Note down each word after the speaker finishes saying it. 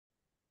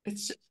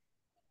It's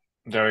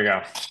There we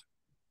go.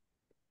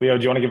 Leo,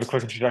 do you want to give a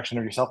quick introduction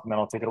of yourself and then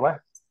I'll take it away?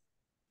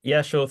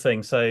 Yeah, sure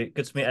thing. So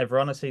good to meet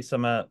everyone. I see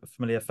some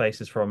familiar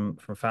faces from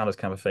Founders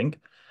Camp, I think.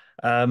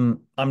 I'm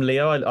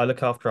Leo. I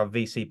look after our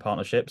VC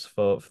partnerships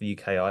for the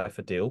UKI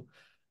for Deal.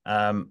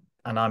 And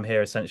I'm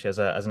here essentially as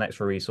an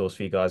extra resource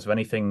for you guys. Of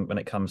anything when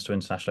it comes to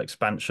international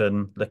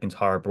expansion, looking to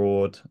hire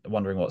abroad,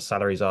 wondering what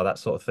salaries are, that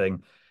sort of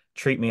thing.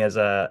 Treat me as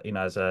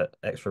a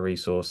extra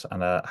resource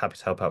and happy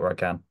to help out where I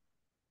can.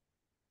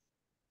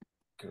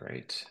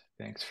 Great.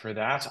 Thanks for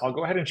that. I'll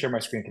go ahead and share my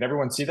screen. Can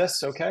everyone see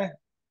this? Okay.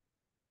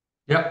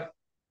 Yep.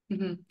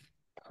 Mhm.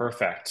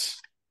 Perfect.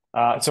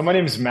 So my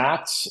name is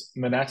Matt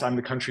Monnette. I'm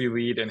the country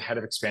lead and head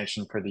of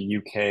expansion for the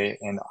UK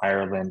and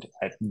Ireland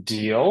at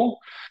Deel.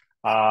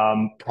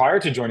 Prior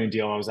to joining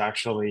Deel, I was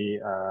actually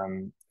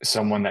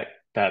someone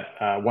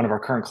that one of our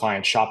current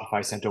clients,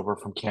 Shopify, sent over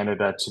from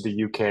Canada to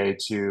the UK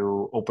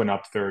to open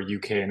up their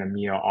UK and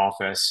EMEA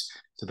office.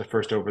 So the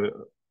first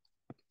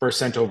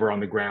sent over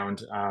on the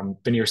ground.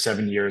 Been here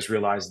 7 years,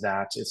 realized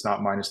that it's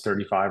not minus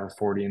 35 or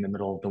 40 in the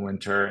middle of the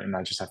winter, and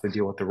I just have to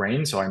deal with the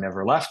rain. So I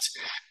never left.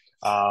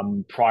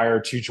 Prior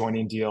to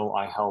joining Deel,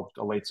 I helped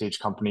a late stage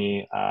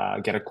company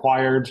get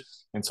acquired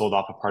and sold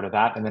off a part of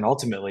that. And then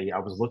ultimately, I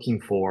was looking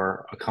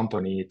for a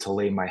company to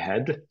lay my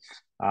head.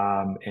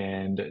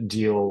 And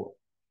Deel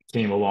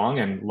came along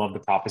and loved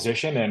the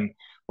proposition. And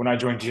when I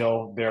joined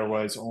Deel, there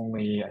was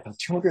only, I think,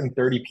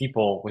 230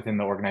 people within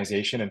the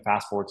organization. And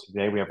fast forward to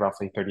today, we have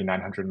roughly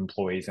 3,900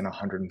 employees in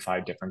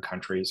 105 different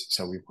countries.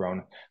 So we've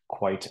grown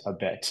quite a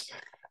bit.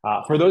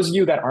 For those of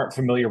you that aren't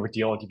familiar with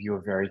Deel, I'll give you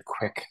a very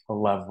quick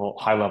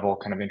high level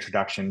kind of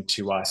introduction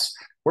to us.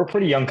 We're a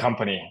pretty young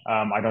company.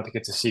 I don't think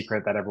it's a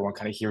secret that everyone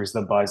kind of hears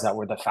the buzz that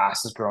we're the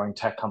fastest growing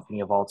tech company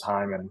of all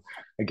time. And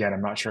again,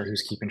 I'm not sure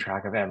who's keeping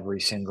track of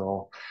every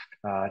single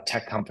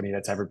tech company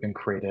that's ever been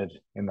created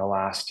in the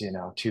last,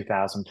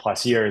 2000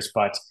 plus years,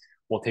 but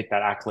we'll take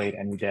that accolade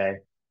any day.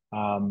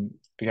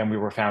 Again, we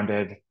were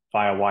founded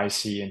via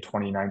YC in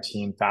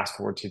 2019. Fast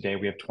forward to today,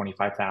 we have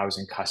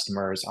 25,000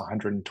 customers,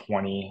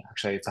 120,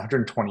 actually, it's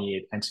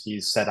 128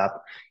 entities set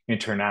up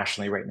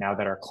internationally right now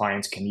that our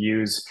clients can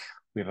use.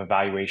 We have a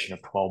valuation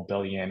of 12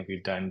 billion.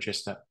 We've done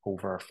just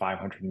over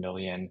 500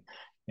 million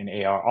in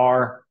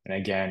ARR. And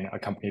again, a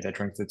company that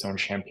drinks its own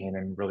champagne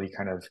and really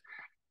kind of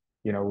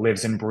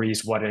lives and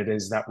breathes what it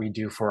is that we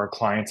do for our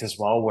clients as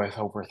well, with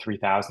over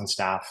 3,000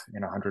 staff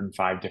in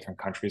 105 different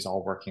countries,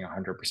 all working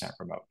 100%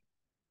 remote.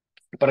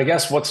 But I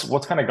guess what's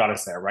kind of got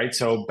us there, right?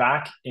 So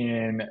back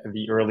in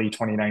the early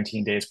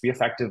 2019 days, we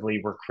effectively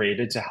were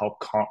created to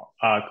help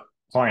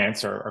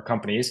clients or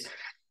companies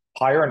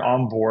hire and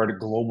onboard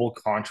global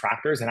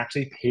contractors and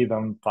actually pay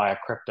them via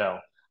crypto.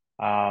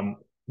 Um,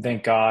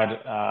 thank God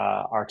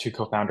our two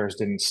co-founders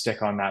didn't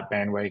stick on that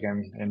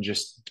bandwagon and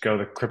just go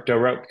the crypto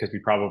route, because we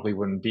probably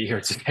wouldn't be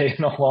here today,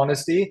 in all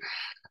honesty.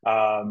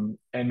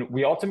 And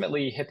we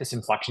ultimately hit this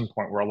inflection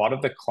point where a lot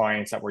of the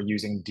clients that were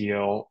using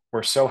Deel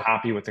were so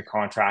happy with the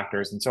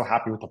contractors and so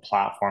happy with the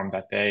platform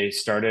that they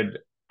started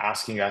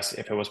asking us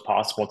if it was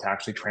possible to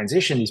actually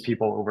transition these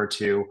people over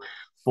to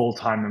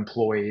full-time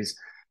employees,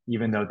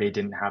 even though they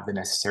didn't have the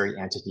necessary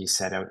entities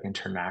set out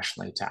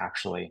internationally to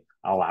actually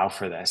allow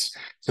for this.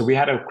 So we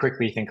had to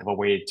quickly think of a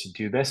way to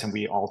do this, and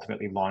we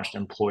ultimately launched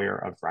Employer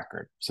of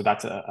Record. So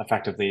that's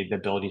effectively the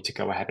ability to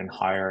go ahead and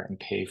hire and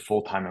pay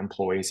full-time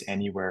employees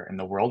anywhere in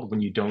the world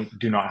when you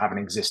do not have an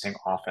existing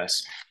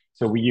office.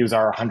 So we use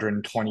our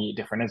 128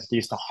 different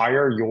entities to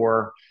hire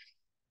your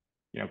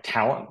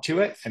talent to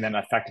it, and then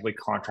effectively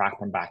contract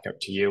them back out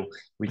to you.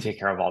 We take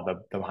care of all the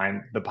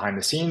behind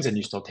the scenes, and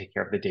you still take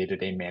care of the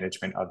day-to-day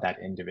management of that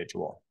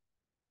individual.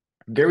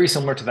 Very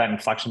similar to that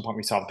inflection point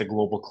we saw with the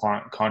global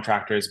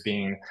contractors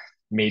being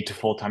made to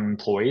full-time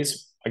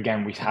employees.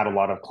 Again, we've had a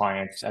lot of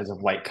clients as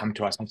of late come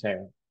to us and say,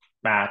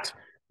 Matt,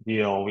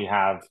 Deel, we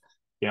have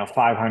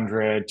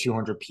 500,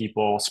 200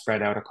 people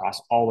spread out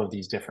across all of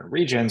these different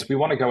regions. We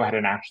want to go ahead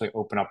and actually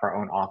open up our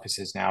own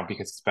offices now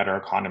because it's better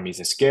economies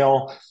of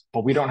scale,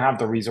 but we don't have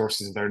the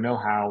resources or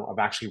know-how of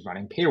actually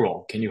running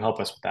payroll. Can you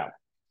help us with that?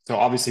 So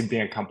obviously,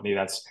 being a company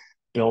that's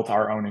built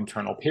our own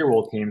internal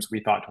payroll teams,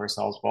 we thought to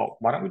ourselves, well,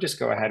 why don't we just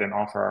go ahead and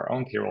offer our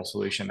own payroll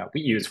solution that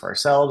we use for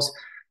ourselves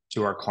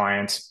to our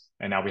clients?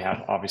 And now we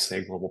have obviously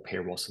a global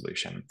payroll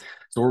solution.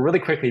 So we're really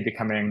quickly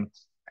becoming,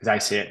 as I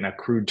say it in a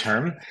crude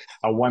term,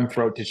 a one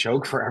throat to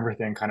choke for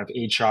everything kind of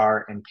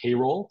HR and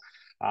payroll.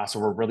 So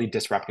we're really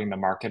disrupting the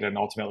market. And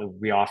ultimately,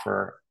 we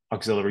offer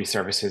auxiliary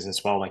services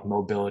as well, like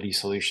mobility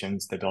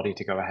solutions, the ability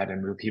to go ahead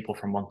and move people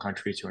from one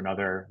country to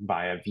another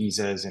via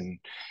visas and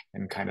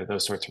kind of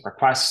those sorts of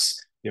requests.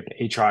 We have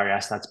an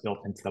HRIS that's built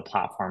into the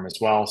platform as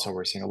well. So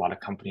we're seeing a lot of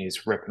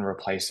companies rip and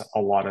replace a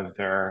lot of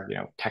their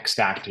tech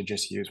stack to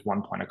just use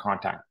one point of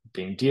contact,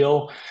 being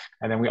Deel.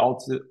 And then we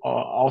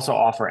also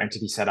offer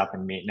entity setup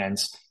and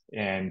maintenance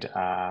and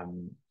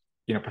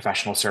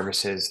professional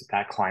services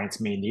that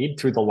clients may need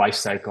through the life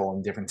cycle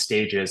and different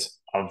stages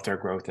of their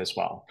growth as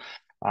well.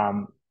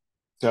 Um,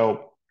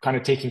 so kind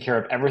of taking care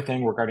of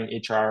everything regarding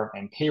HR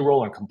and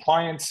payroll and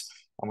compliance.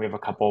 And we have a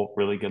couple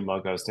really good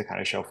logos to kind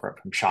of show for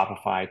it, from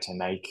Shopify to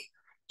Nike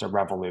to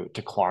Revolut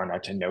to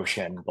Klarna to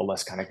Notion. The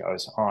list kind of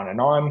goes on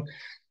and on.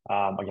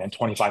 Again,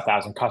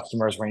 25,000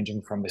 customers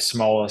ranging from the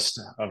smallest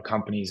of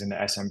companies in the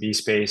SMB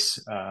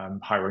space,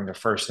 hiring their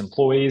first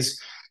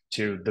employees,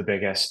 to the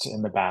biggest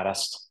and the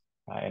baddest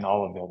in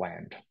all of the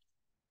land.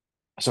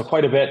 So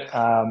quite a bit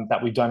that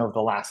we've done over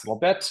the last little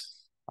bit,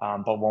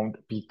 but won't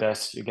beat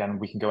this. Again,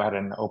 we can go ahead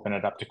and open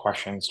it up to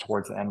questions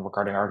towards the end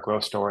regarding our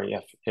growth story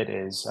if it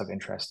is of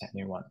interest to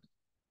anyone.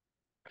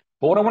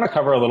 But what I want to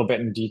cover a little bit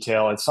in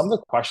detail is some of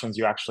the questions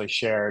you actually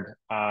shared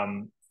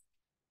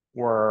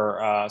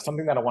were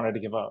something that I wanted to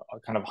give a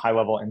kind of high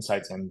level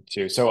insights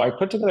into. So I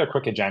put together a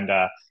quick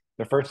agenda.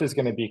 The first is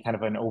going to be kind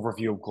of an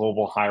overview of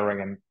global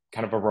hiring and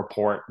kind of a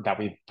report that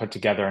we put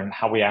together and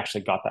how we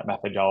actually got that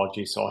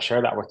methodology. So I'll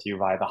share that with you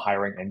via the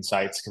hiring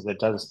insights, because it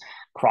does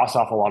cross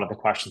off a lot of the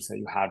questions that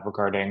you had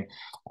regarding,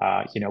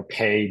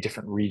 pay,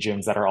 different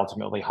regions that are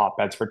ultimately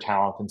hotbeds for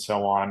talent and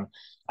so on.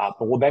 But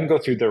we'll then go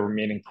through the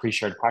remaining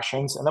pre-shared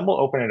questions, and then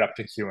we'll open it up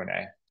to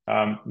Q&A.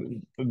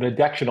 The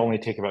deck should only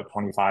take about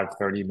 25,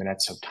 30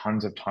 minutes, so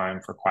tons of time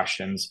for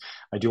questions.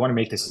 I do want to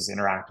make this as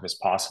interactive as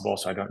possible,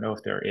 so I don't know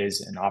if there is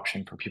an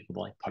option for people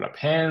to like put up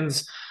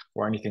hands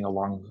or anything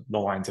along the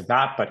lines of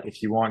that. But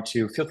if you want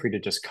to, feel free to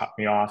just cut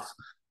me off.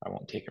 I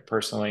won't take it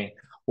personally.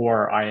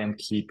 Or I am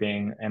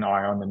keeping an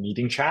eye on the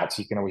meeting chat,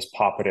 so you can always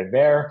pop it in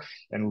there,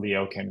 and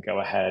Leo can go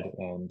ahead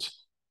and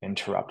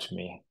interrupt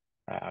me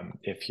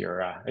if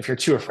you're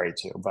too afraid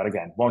to. But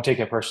again, won't take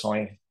it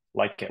personally.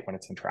 Like it when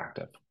it's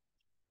interactive.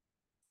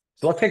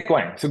 So let's get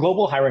going. So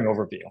global hiring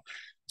overview.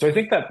 So I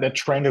think that the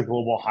trend of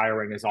global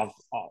hiring is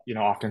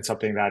often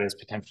something that is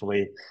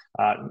potentially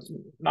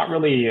not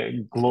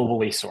really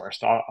globally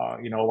sourced.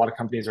 A lot of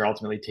companies are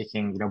ultimately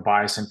taking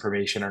biased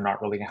information or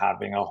not really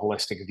having a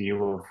holistic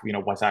view of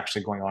what's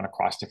actually going on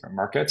across different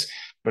markets.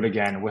 But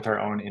again, with our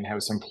own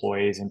in-house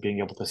employees and being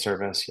able to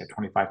service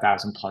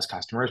 25,000 plus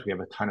customers, we have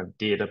a ton of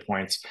data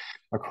points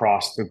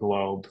across the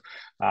globe.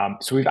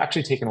 So we've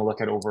actually taken a look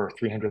at over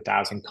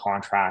 300,000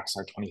 contracts,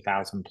 our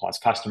 20,000 plus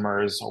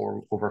customers,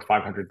 or over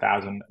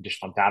 500,000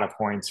 additional data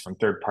points from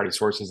third-party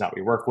sources that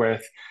we work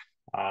with.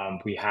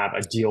 We have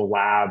a Deel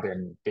lab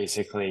and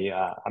basically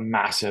a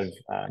massive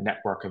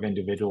network of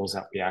individuals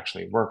that we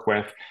actually work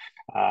with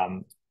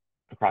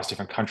across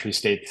different countries,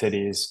 states,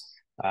 cities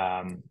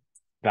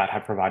that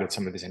have provided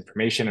some of this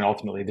information. And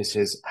ultimately, this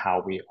is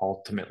how we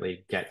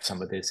ultimately get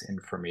some of this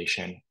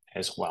information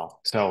as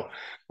well. So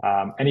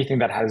anything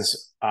that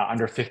has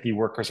under 50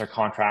 workers or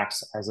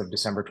contracts as of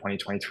December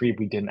 2023,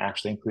 we didn't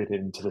actually include it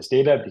into this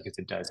data because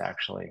it does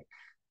actually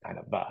kind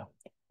of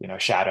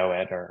shadow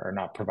it or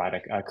not provide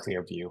a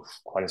clear view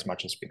quite as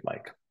much as we'd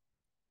like.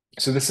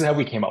 So this is how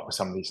we came up with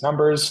some of these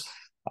numbers.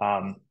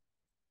 And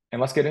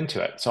let's get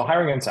into it. So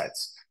hiring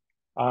insights.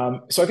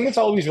 So I think it's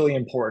always really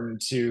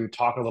important to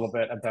talk a little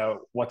bit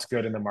about what's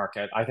good in the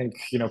market. I think,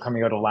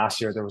 coming out of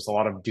last year, there was a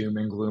lot of doom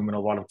and gloom and a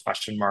lot of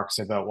question marks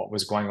about what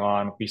was going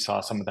on. We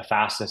saw some of the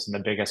fastest and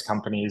the biggest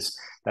companies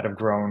that have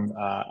grown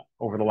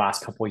over the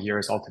last couple of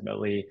years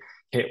ultimately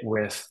hit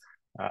with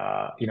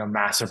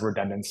massive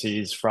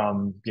redundancies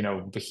from,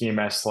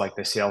 behemoths like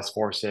the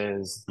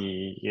Salesforces,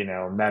 the,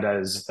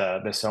 Metas,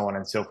 the so on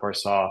and so forth.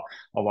 Saw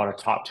a lot of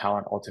top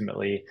talent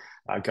ultimately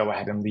go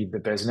ahead and leave the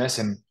business.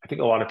 And I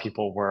think a lot of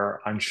people were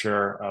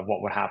unsure of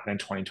what would happen in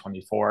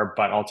 2024,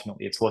 but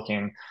ultimately it's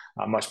looking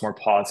much more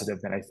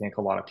positive than I think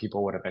a lot of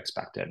people would have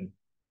expected.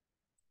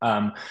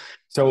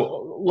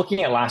 So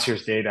looking at last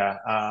year's data,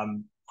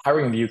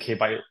 hiring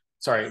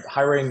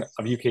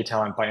of UK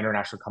talent by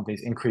international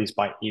companies increased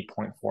by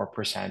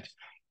 8.4%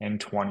 in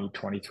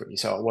 2023.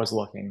 So it was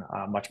looking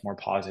much more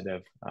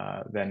positive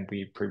than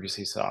we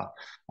previously saw.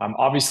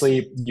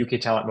 Obviously,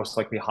 UK talent most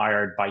likely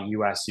hired by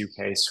US,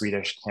 UK,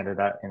 Swedish,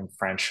 Canada, and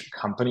French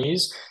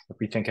companies. If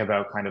we think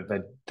about kind of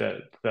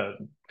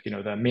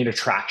the main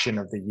attraction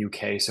of the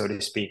UK, so to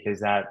speak,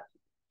 is that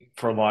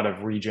for a lot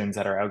of regions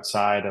that are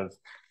outside of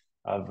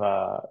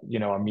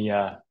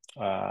EMEA,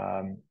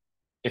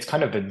 it's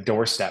kind of the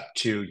doorstep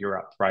to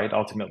Europe, right?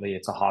 Ultimately,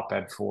 it's a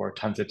hotbed for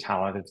tons of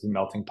talent. It's a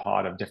melting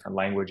pot of different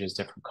languages,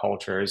 different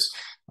cultures,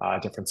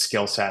 different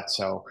skill sets.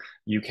 So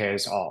UK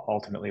is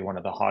ultimately one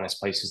of the hottest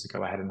places to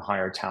go ahead and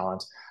hire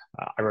talent.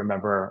 I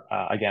remember,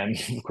 again,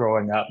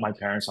 growing up, my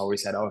parents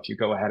always said, oh, if you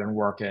go ahead and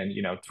work in,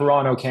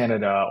 Toronto,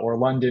 Canada, or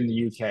London,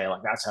 the UK,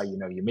 like that's how you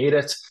know you made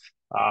it.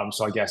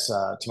 So I guess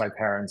to my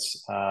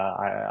parents,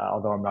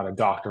 although I'm not a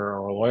doctor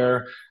or a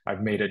lawyer,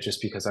 I've made it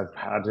just because I've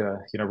had to,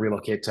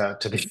 relocate to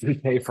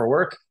the UK for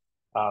work.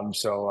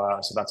 So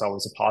that's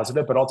always a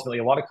positive. But ultimately,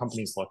 a lot of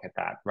companies look at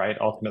that, right?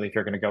 Ultimately, if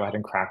you're going to go ahead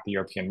and crack the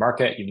European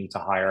market, you need to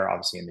hire,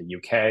 obviously, in the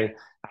UK.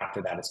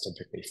 After that, it's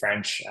typically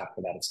French.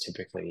 After that, it's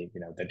typically,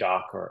 the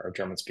DACH or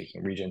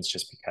German-speaking regions,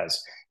 just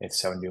because it's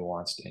so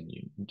nuanced and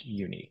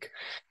unique.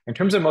 In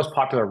terms of most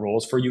popular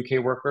roles for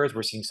UK workers,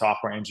 we're seeing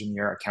software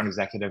engineer, account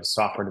executives,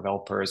 software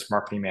developers,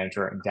 marketing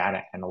manager, and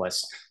data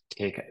analysts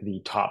take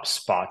the top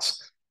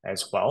spots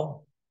as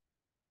well.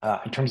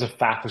 In terms of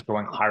fastest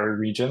growing hiring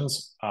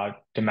regions,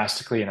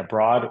 domestically and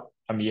abroad,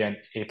 EMEA and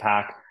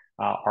APAC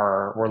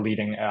were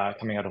leading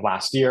coming out of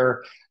last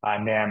year.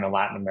 NAM and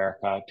Latin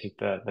America take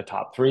the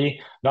top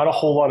three. Not a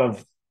whole lot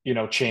of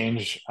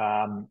change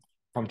from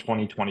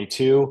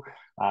 2022.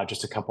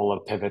 Just a couple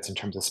of pivots in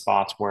terms of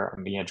spots where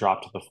EMEA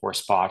dropped to the fourth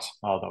spot,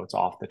 although it's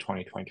off the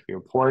 2023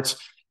 reports.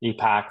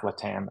 APAC,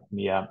 LATAM,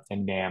 EMEA,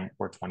 and NAM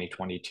were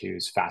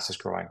 2022's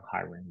fastest growing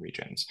hiring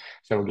regions.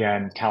 So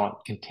again, talent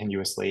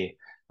continuously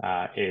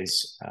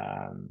is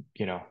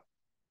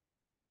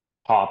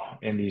top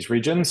in these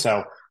regions.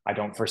 So I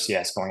don't foresee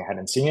us going ahead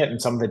and seeing it.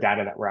 And some of the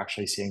data that we're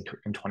actually seeing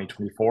in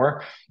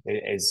 2024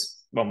 is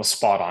almost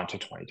spot on to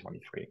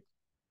 2023.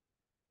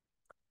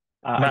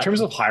 In Matt, terms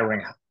of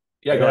hiring,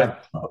 yeah, go ahead.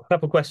 a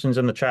couple of questions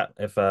in the chat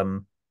if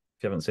you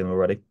haven't seen them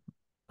already.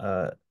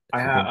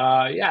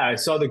 I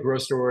saw the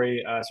growth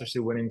story,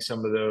 especially winning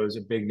some of those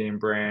big name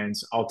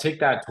brands. I'll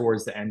take that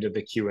towards the end of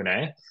the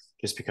Q&A,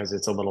 just because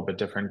it's a little bit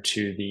different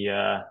to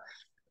the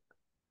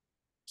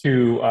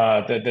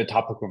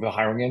topic of the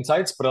hiring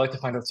insights. But I'd like to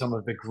find out some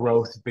of the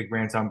growth, big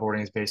brands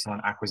onboarding is based on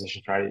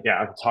acquisition strategy.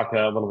 Yeah, I'll talk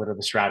a little bit of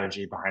the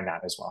strategy behind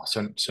that as well.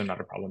 So not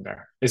a problem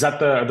there. Is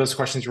that those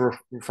questions you were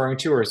referring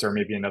to, or is there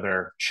maybe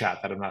another chat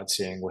that I'm not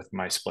seeing with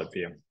my split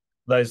view?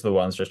 Those are the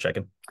ones, just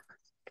checking.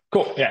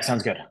 Cool. Yeah,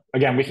 sounds good.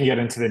 Again, we can get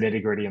into the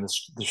nitty gritty and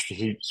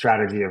the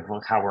strategy of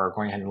how we're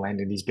going ahead and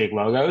landing these big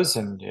logos,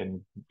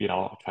 and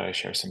I'll try to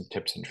share some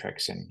tips and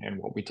tricks and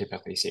what we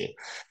typically see.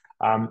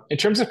 In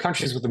terms of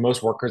countries with the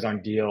most workers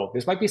on Deel,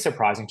 this might be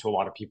surprising to a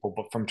lot of people,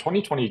 but from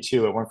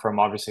 2022, it went from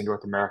obviously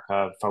North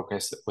America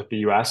focus with the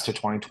US to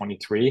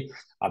 2023,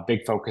 a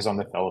big focus on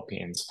the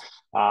Philippines.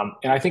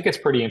 And I think it's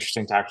pretty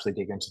interesting to actually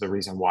dig into the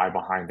reason why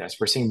behind this.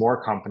 We're seeing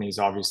more companies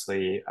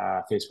obviously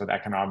faced with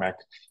economic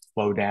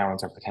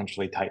slowdowns or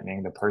potentially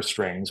tightening the purse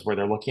strings, where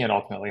they're looking at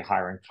ultimately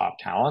hiring top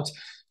talent.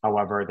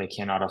 However, they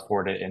cannot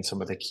afford it in some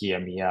of the key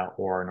EMEA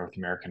or North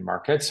American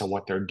markets. So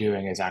what they're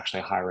doing is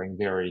actually hiring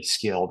very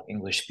skilled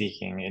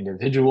English-speaking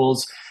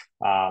individuals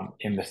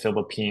in the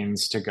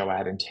Philippines to go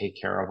ahead and take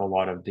care of a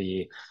lot of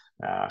the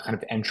kind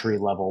of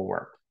entry-level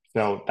work.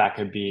 So that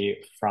could be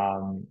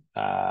from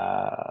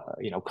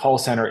call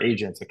center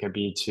agents, it could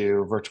be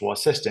to virtual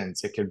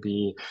assistants, it could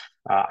be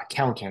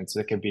accountants,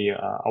 it could be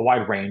a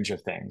wide range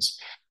of things.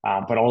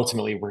 But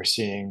ultimately, we're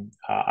seeing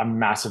a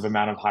massive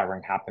amount of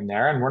hiring happen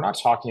there. And we're not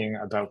talking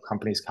about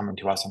companies coming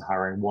to us and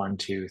hiring 1,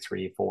 2,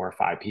 3, 4,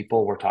 5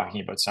 people. We're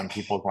talking about some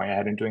people going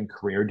ahead and doing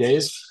career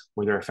days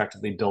where they're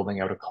effectively building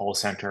out a call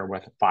center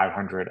with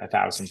 500,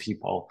 1,000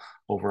 people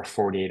over a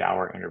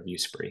 48-hour interview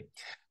spree.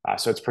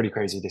 So it's pretty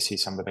crazy to see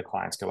some of the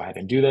clients go ahead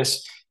and do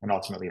this and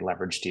ultimately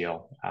leverage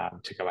Deel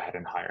to go ahead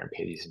and hire and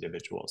pay these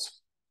individuals.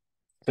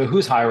 So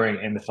who's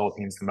hiring in the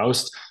Philippines the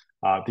most?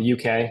 The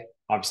UK,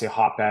 obviously a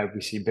hotbed.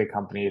 We see big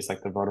companies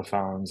like the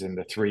Vodafones and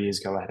the Threes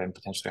go ahead and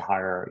potentially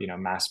hire,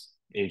 mass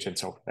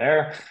agents over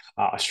there.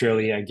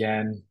 Australia,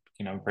 again,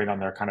 right on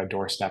their kind of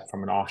doorstep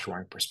from an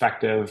offshoring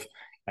perspective.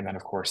 And then,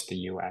 of course, the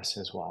US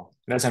as well.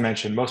 And as I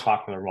mentioned, most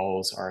popular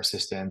roles are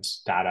assistant,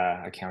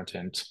 data,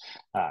 accountant,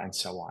 and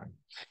so on.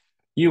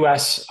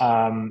 US,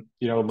 a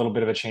little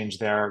bit of a change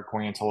there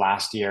going into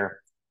last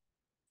year.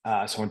 So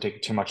I won't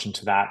take too much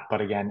into that.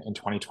 But again, in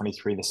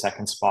 2023, the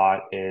second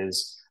spot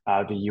is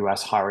the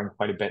US hiring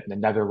quite a bit in the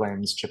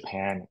Netherlands,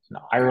 Japan, and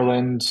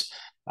Ireland.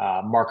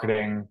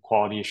 Marketing,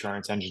 quality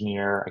assurance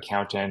engineer,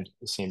 accountant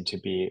seem to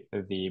be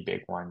the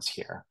big ones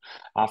here.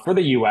 For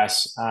the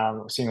US,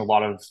 we're seeing a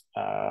lot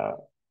of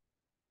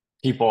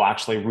people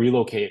actually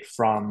relocate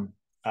from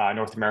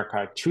North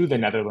America to the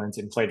Netherlands,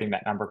 inflating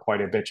that number quite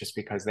a bit just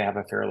because they have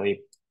a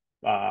fairly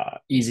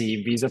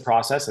easy visa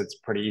process. It's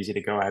pretty easy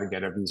to go ahead and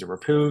get a visa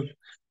approved.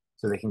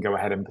 So they can go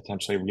ahead and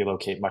potentially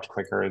relocate much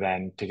quicker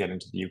than to get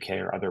into the UK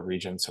or other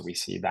regions. So we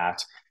see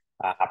that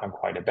happen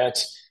quite a bit.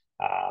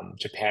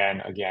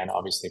 Japan, again,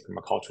 obviously from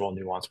a cultural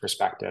nuance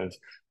perspective,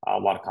 a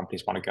lot of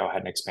companies want to go ahead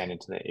and expand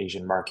into the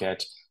Asian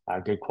market,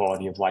 good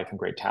quality of life and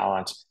great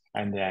talent.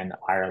 And then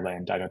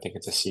Ireland, I don't think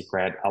it's a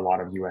secret. A lot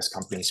of US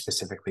companies,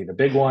 specifically the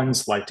big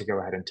ones, like to go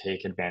ahead and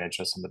take advantage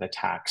of some of the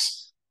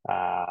tax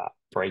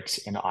breaks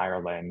in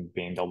Ireland,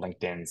 being the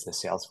LinkedIns, the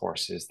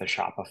Salesforces, the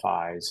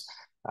Shopifys,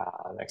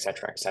 et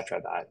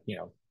cetera, that,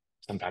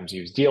 sometimes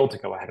use Deel to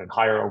go ahead and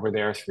hire over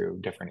there through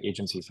different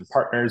agencies and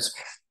partners.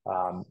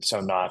 So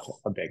not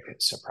a big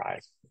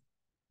surprise.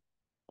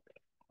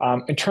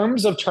 In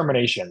terms of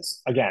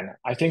terminations, again,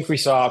 I think we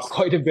saw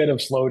quite a bit of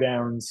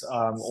slowdowns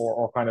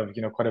or kind of,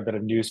 quite a bit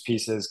of news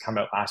pieces come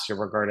out last year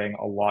regarding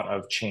a lot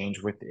of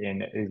change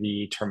within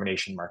the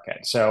termination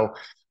market. So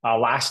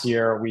last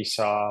year we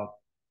saw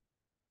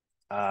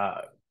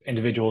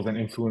individuals in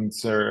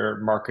influencer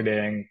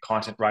marketing,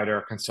 content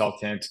writer,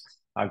 consultant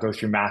go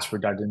through mass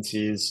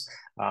redundancies.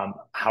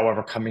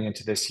 However, coming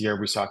into this year,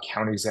 we saw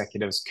account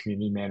executives,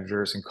 community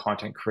managers, and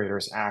content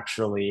creators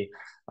actually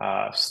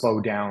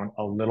slow down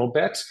a little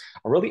bit.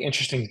 A really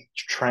interesting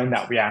trend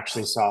that we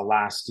actually saw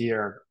last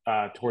year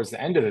towards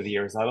the end of the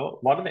year is that a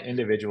lot of the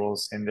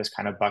individuals in this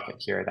kind of bucket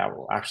here that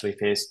will actually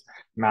face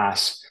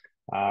mass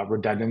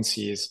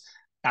redundancies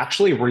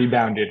actually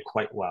rebounded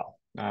quite well.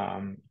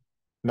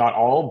 not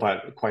all,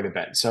 but quite a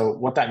bit. So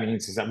what that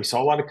means is that we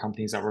saw a lot of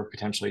companies that were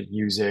potentially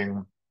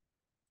using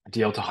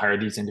Deel to hire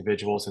these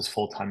individuals as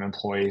full-time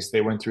employees.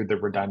 They went through the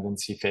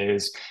redundancy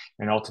phase,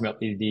 and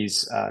ultimately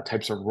these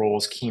types of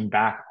roles came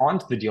back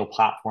onto the Deel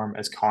platform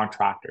as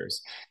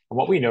contractors. And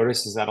what we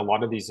noticed is that a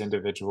lot of these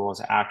individuals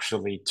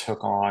actually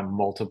took on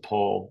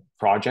multiple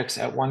projects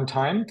at one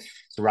time.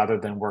 So rather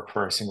than work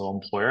for a single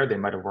employer, they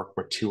might have worked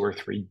with two or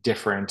three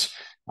different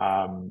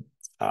um,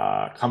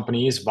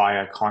 companies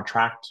via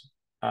contract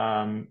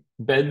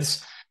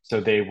bids. So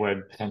they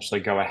would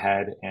potentially go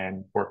ahead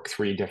and work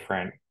three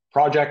different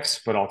projects,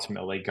 but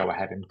ultimately go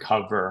ahead and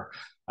cover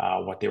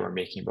what they were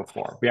making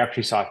before. We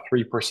actually saw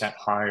 3%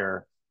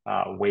 higher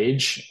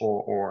wage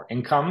or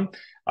income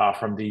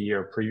from the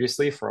year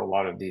previously for a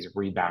lot of these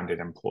rebounded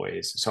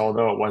employees. So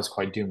although it was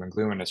quite doom and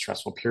gloom in a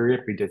stressful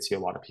period, we did see a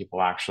lot of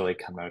people actually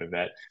come out of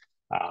it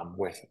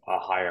with a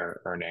higher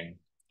earning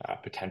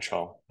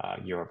potential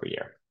year over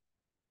year.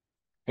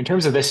 In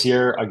terms of this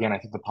year, again, I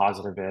think the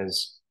positive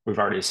is we've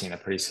already seen a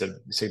pretty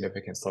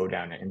significant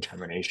slowdown in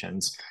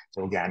terminations.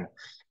 So again,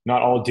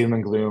 not all doom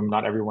and gloom.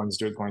 Not everyone's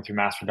going through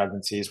mass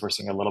redundancies. We're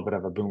seeing a little bit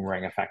of a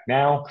boomerang effect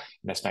now,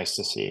 and it's nice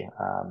to see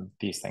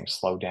these things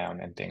slow down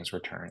and things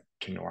return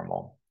to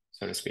normal,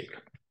 so to speak.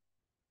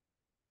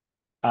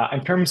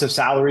 In terms of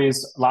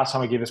salaries, last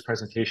time I gave this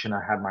presentation,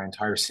 I had my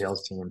entire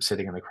sales team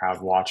sitting in the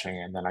crowd watching,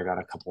 and then I got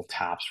a couple of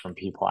taps from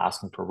people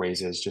asking for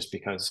raises just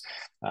because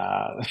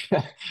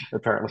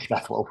apparently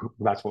that's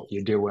what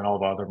you do when all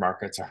the other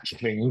markets are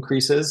giving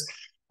increases.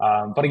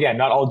 But again,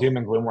 not all doom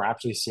and gloom. We're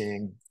actually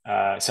seeing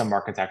some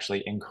markets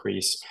actually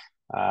increase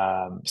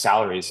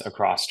salaries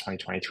across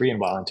 2023 and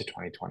well into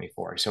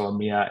 2024. So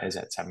EMEA is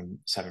at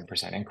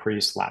 7%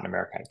 increase, Latin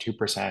America at 2%,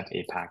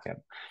 APAC at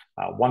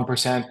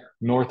 1%,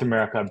 North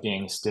America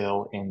being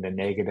still in the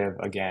negative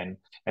again,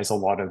 as a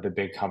lot of the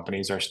big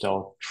companies are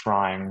still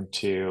trying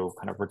to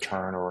kind of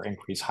return or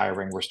increase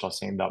hiring. We're still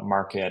seeing the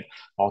market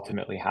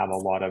ultimately have a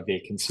lot of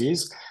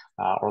vacancies.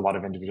 Or a lot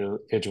of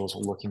individuals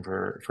looking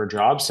for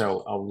jobs.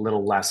 So a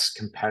little less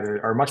competitive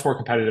or much more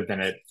competitive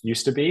than it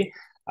used to be.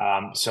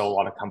 So a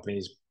lot of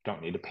companies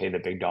don't need to pay the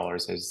big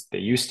dollars as they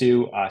used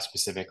to,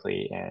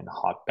 specifically in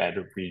hotbed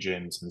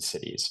regions and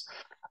cities.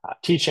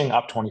 Teaching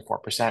up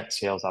 24%,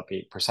 sales up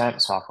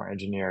 8%, software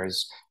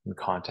engineers and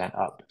content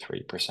up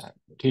 3%.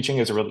 Teaching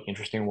is a really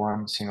interesting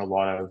one, seeing a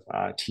lot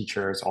of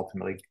teachers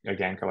ultimately,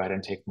 again, go ahead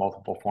and take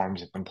multiple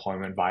forms of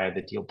employment via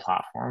the Deel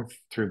platform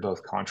through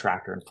both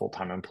contractor and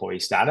full-time employee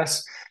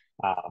status.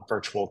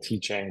 Virtual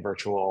teaching,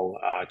 virtual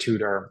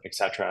tutor,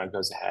 etc.,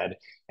 goes ahead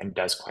and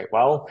does quite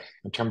well.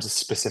 In terms of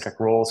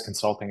specific roles,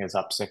 consulting is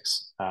up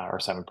 6 or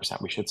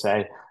 7%, we should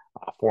say,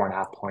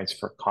 4.5 points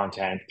for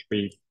content,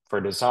 3 for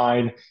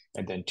design,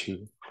 and then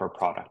 2 for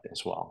product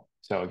as well.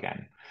 So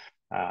again,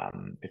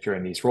 if you're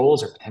in these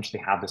roles or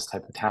potentially have this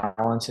type of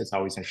talent, it's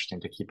always interesting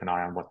to keep an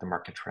eye on what the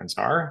market trends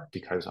are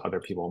because other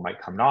people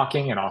might come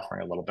knocking and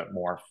offering a little bit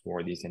more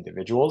for these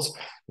individuals,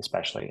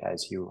 especially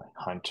as you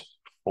hunt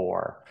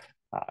for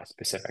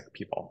specific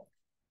people.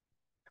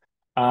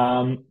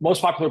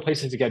 Most popular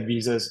places to get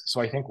visas. So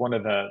I think one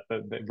of the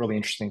really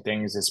interesting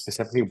things is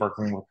specifically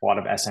working with a lot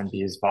of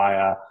SMBs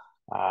via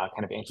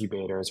kind of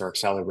incubators or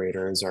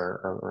accelerators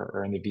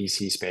or in the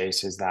VC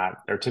space is that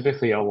they're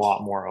typically a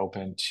lot more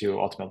open to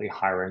ultimately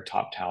hiring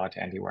top talent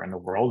anywhere in the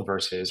world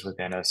versus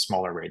within a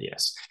smaller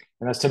radius.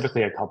 And that's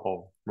typically a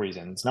couple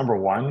reasons. Number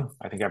one,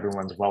 I think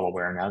everyone's well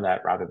aware now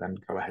that rather than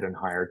go ahead and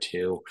hire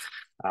two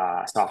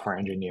software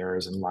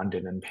engineers in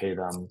London and pay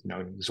them,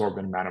 an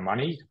exorbitant amount of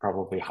money, you could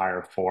probably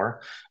hire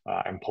 4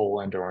 in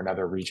Poland or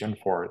another region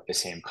for the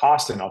same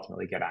cost and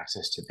ultimately get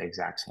access to the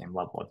exact same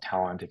level of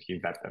talent if you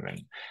vet them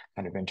and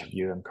kind of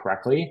interview them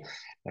correctly.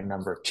 And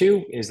number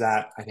 2 is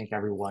that I think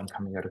everyone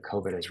coming out of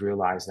COVID has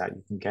realized that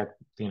you can get,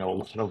 a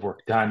lot of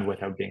work done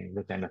without being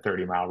within a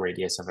 30-mile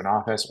radius of an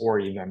office or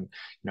even,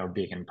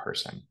 being in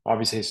person.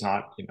 Obviously, it's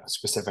not,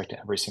 specific to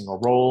every single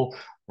role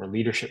or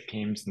leadership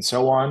teams and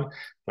so on.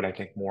 But I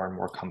think more and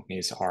more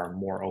companies are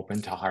more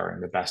open to hiring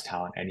the best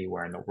talent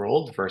anywhere in the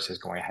world versus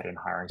going ahead and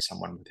hiring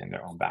someone within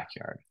their own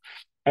backyard.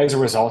 As a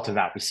result of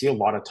that, we see a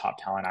lot of top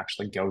talent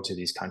actually go to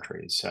these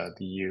countries,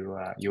 the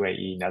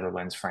UAE,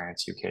 Netherlands,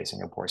 France, UK,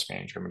 Singapore,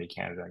 Spain, Germany,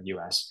 Canada,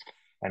 US,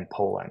 and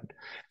Poland.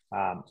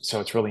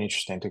 So it's really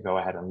interesting to go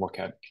ahead and look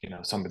at,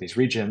 some of these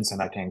regions.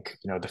 And I think,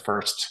 the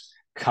first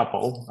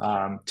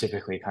couple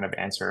typically kind of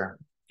answer,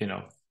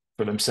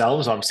 for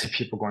themselves. Obviously,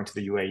 people going to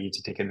the UAE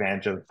to take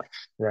advantage of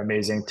their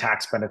amazing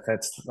tax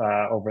benefits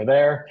over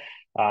there.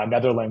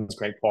 Netherlands,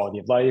 great quality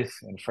of life.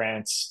 In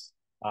France,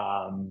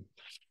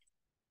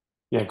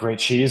 great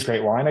cheese,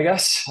 great wine, I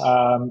guess.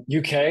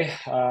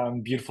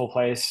 UK, beautiful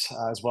place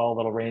as well, a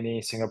little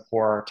rainy.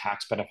 Singapore,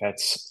 tax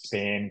benefits.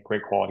 Spain,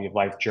 great quality of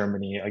life.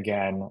 Germany,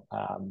 again,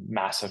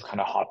 massive kind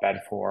of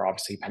hotbed for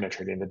obviously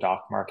penetrating the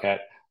dock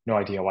market. No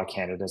idea why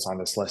Canada's on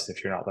this list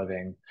if you're not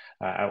living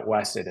out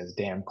west. It is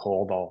damn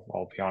cold,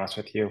 I'll be honest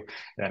with you. And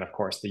then, of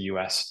course, the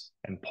US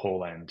and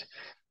Poland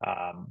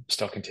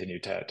still continue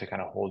to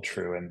kind of hold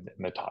true in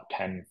the top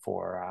 10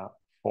 for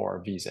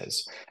for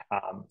visas.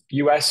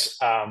 US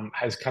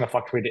has kind of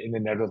fluctuated in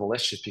and out of the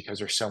list just because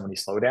there's so many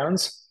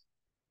slowdowns.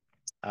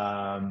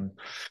 Um,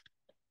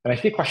 and I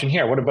see a question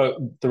here. What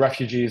about the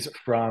refugees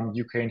from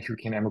Ukraine who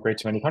can emigrate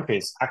to many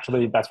countries?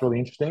 Actually, that's really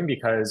interesting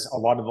because a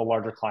lot of the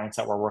larger clients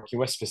that we're working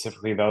with,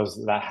 specifically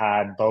those that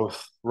had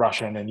both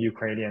Russian and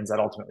Ukrainians that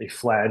ultimately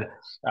fled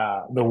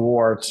the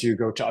war to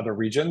go to other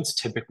regions,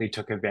 typically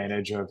took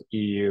advantage of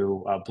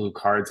EU blue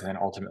cards and then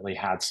ultimately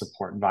had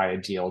support via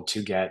Deel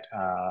to get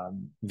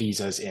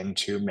visas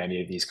into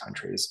many of these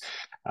countries.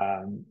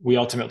 We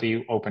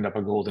ultimately opened up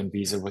a golden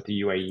visa with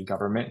the UAE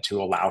government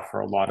to allow for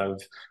a lot of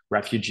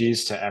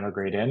refugees to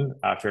emigrate in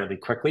fairly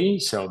quickly.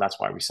 So that's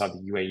why we saw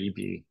the UAE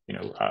be,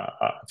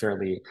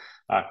 fairly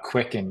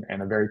quick and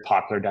a very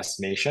popular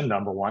destination.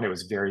 Number one, it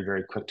was very,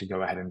 very quick to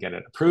go ahead and get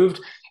it approved.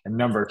 And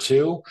number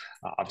two,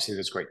 obviously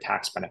there's great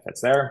tax benefits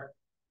there.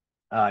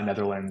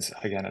 Netherlands,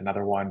 again,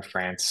 another one.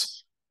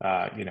 France,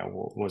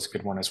 was a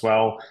good one as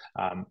well.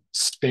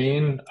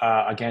 Spain,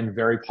 again,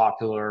 very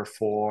popular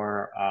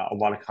for a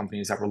lot of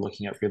companies that were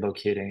looking at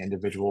relocating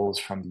individuals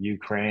from the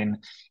Ukraine.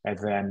 And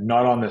then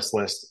not on this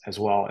list as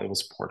well, it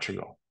was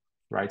Portugal,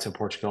 right? So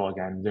Portugal,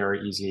 again,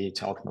 very easy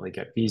to ultimately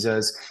get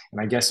visas.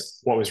 And I guess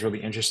what was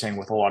really interesting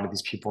with a lot of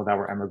these people that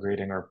were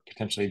emigrating or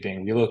potentially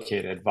being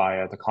relocated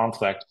via the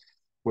conflict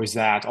was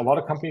that a lot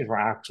of companies were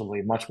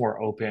actually much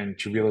more open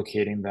to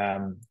relocating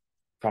them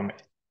from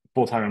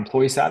full-time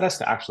employee status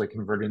to actually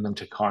converting them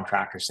to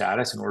contractor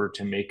status in order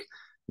to make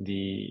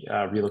the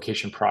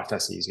relocation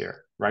process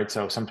easier, right?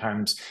 So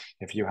sometimes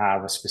if you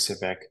have a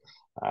specific,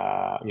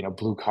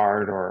 blue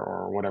card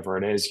or whatever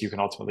it is, you can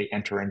ultimately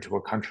enter into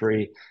a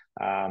country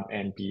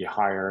and be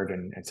hired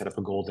and set up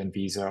a golden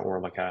visa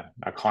or like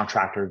a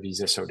contractor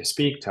visa, so to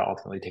speak, to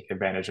ultimately take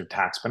advantage of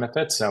tax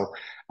benefits. So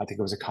I think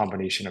it was a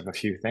combination of a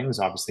few things,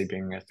 obviously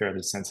being a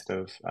fairly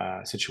sensitive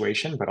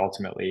situation, but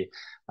ultimately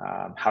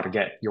how to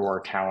get your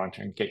talent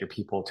and get your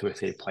people to a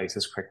safe place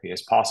as quickly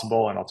as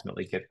possible and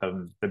ultimately get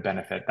them the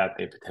benefit that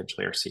they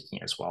potentially are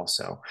seeking as well.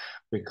 So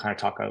we can kind of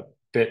talk a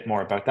bit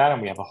more about that.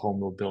 And we have a home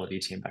mobility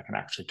team that can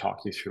actually talk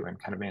you through and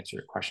kind of answer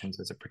your questions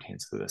as it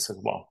pertains to this as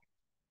well.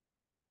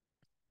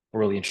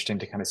 Really interesting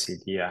to kind of see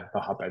the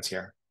hotbeds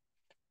here.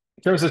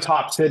 In terms of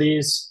top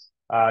cities,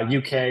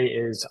 UK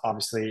is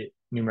obviously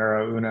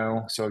numero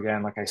uno. So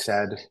again, like I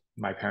said,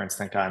 my parents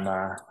think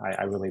I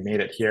really made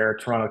it here.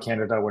 Toronto,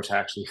 Canada, which I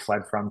actually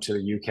fled from to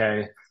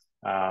the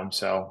UK.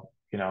 So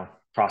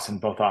crossing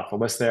both off the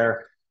list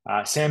there.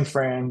 San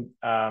Fran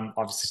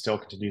obviously still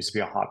continues to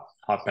be a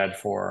hotbed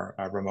for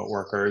remote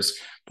workers.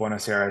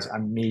 Buenos Aires,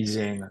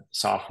 amazing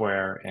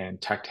software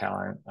and tech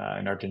talent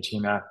in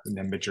Argentina, and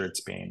then Madrid,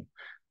 Spain.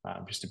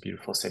 Just a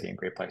beautiful city and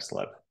great place to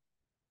live.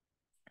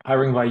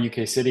 Hiring by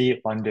UK City,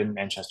 London,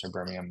 Manchester,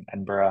 Birmingham,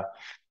 Edinburgh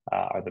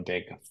are the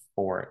big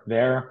four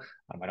there.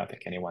 I don't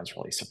think anyone's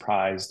really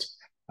surprised,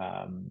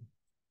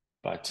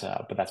 but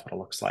that's what it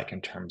looks like in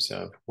terms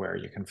of where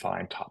you can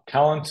find top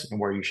talent and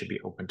where you should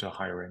be open to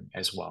hiring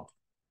as well.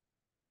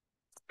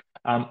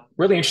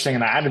 Really interesting,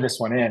 and I added this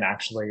one in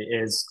actually,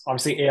 is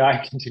obviously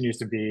AI continues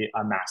to be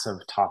a massive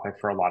topic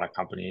for a lot of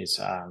companies.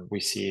 We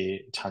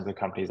see tons of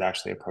companies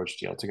actually approach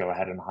Deel to go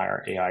ahead and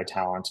hire AI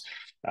talent.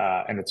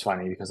 And it's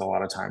funny because a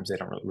lot of times they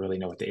don't really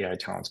know what the AI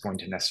talent is going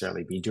to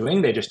necessarily be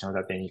doing. They just know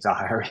that they need to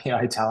hire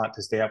AI talent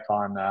to stay up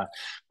on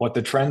what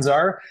the trends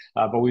are.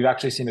 But we've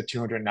actually seen a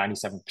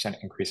 297%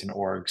 increase in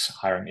orgs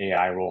hiring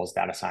AI roles,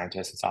 data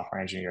scientists, and software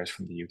engineers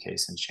from the UK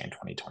since Jan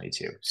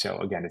 2022. So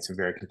again, it's a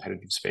very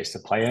competitive space to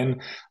play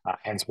in,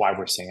 hence why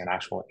we're seeing an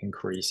actual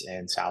increase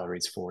in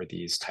salaries for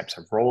these types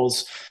of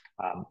roles.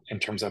 In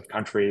terms of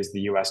countries,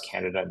 the US,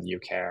 Canada, and the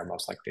UK are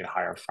most likely to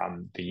hire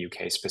from the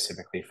UK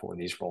specifically for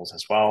these roles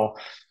as well.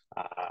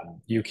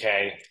 UK,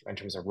 in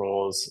terms of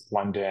roles,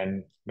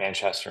 London,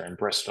 Manchester, and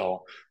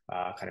Bristol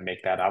kind of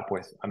make that up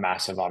with a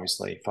massive,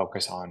 obviously,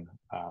 focus on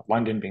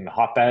London being the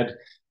hotbed.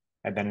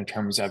 And then in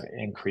terms of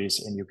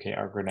increase in UK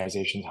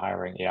organizations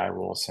hiring AI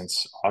roles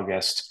since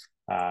August,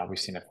 we've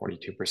seen a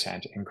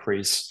 42%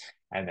 increase.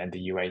 And then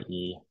the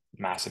UAE,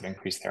 massive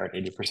increase there at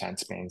 80%,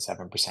 Spain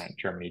 7%,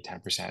 Germany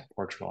 10%,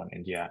 Portugal and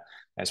India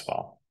as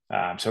well.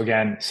 So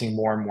again, seeing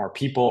more and more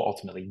people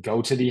ultimately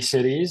go to these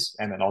cities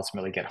and then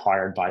ultimately get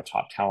hired by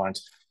top talent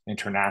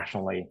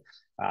internationally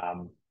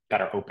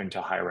that are open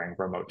to hiring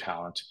remote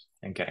talent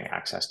and getting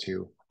access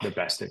to the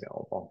best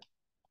available.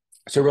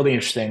 So really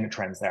interesting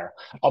trends there.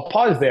 I'll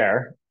pause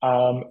there.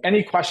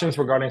 Any questions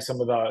regarding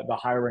some of the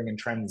hiring and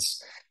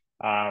trends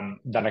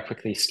that I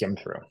quickly skimmed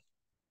through?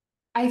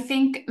 I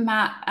think,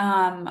 Matt,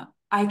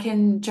 I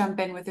can jump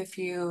in with a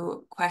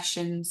few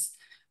questions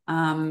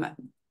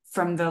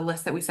from the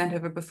list that we sent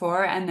over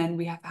before, and then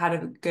we have had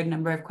a good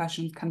number of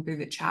questions come through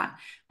the chat,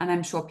 and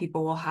I'm sure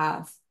people will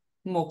have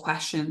more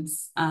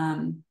questions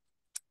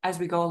as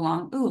we go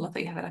along. Ooh, love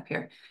that you have it up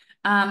here.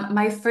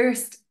 My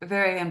first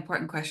very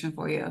important question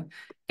for you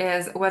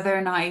is whether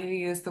or not you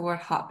use the word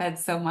hotbed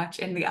so much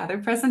in the other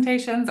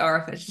presentations or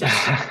if it's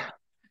just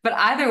but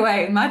either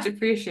way, much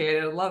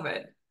appreciated. Love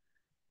it.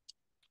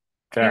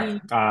 Fair.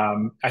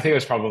 I think it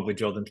was probably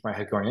drilled into my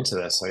head going into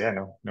this. So yeah,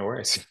 no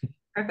worries.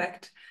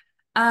 Perfect.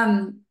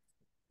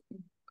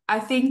 I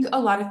think a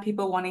lot of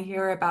people want to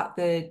hear about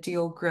the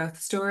Deel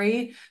growth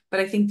story, but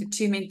I think the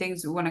two main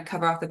things we want to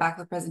cover off the back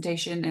of the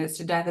presentation is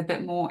to dive a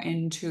bit more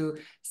into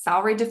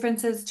salary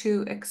differences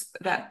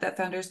that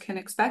founders can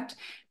expect,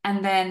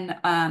 and then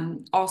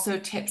also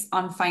tips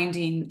on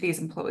finding these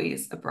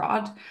employees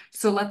abroad.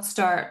 So let's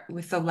start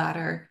with the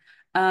latter.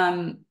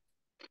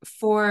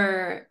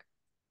 For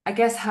I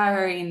guess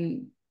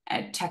hiring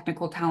a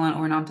technical talent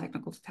or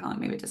non-technical talent,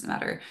 maybe it doesn't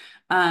matter.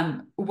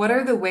 What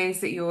are the ways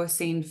that you're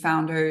seeing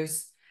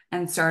founders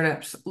and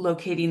startups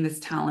locating this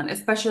talent?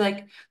 Especially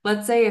like,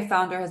 let's say a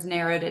founder has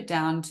narrowed it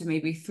down to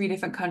maybe 3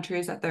 different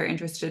countries that they're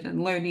interested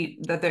in learning,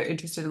 that they're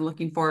interested in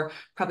looking for,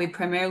 probably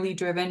primarily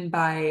driven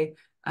by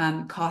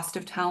cost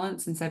of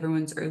talent since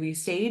everyone's early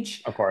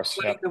stage. Of course,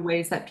 What yeah. are the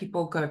ways that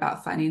people go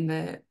about finding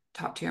the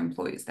top tier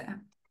employees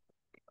there?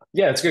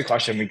 Yeah, it's a good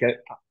question. We get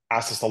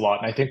asked this a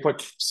lot. And I think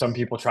what some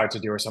people try to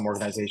do, or some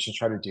organizations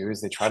try to do,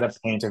 is they try to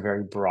paint a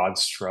very broad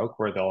stroke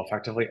where they'll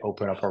effectively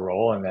open up a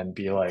role and then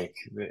be like,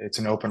 it's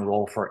an open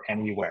role for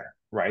anywhere,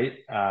 right?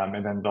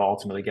 And then they'll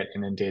ultimately get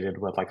inundated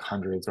with like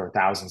hundreds or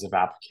thousands of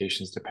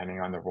applications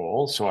depending on the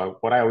role. So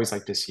what I always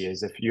like to see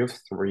is if you have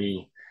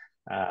three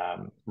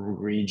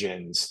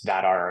regions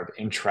that are of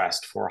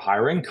interest for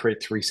hiring,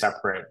 create 3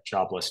 separate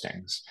job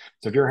listings.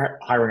 So if you're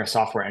hiring a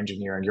software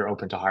engineer and you're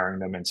open to hiring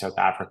them in South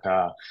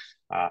Africa,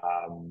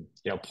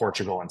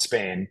 Portugal and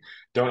Spain,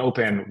 don't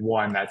open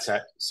one that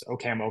says,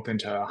 okay, I'm open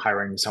to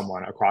hiring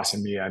someone across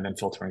EMEA and then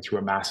filtering through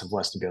a massive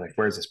list to be like,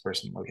 where's this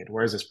person located?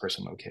 Where's this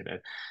person located?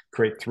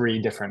 Create 3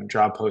 different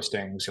job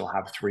postings. You'll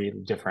have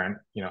 3 different,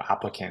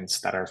 applicants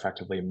that are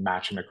effectively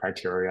matching the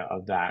criteria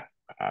of that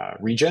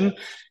region,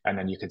 and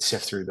then you could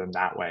sift through them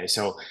that way.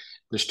 So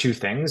there's 2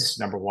 things.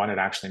 Number one, it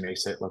actually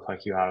makes it look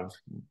like you have,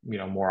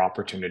 more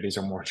opportunities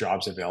or more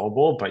jobs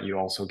available, but you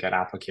also get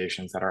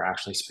applications that are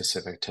actually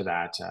specific to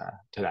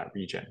that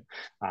region.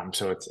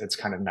 So it's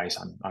kind of nice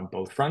on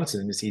both fronts,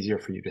 and it's easier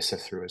for you to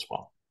sift through as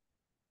well.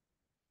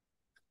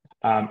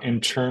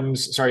 And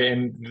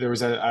there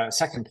was a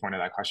second point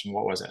of that question.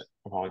 What was it?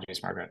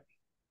 Apologies, Margaret.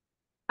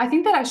 I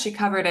think that actually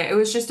covered it. It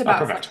was just Oh,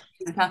 about perfect.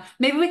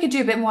 maybe we could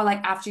do a bit more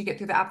like after you get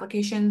through the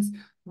applications,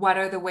 what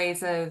are the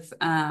ways of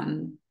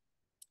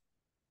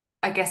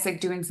I guess like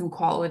doing some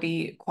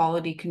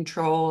quality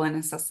control and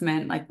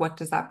assessment, like what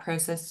does that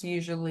process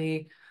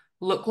usually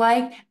look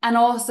like? And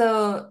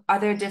also, are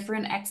there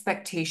different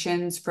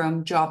expectations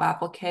from job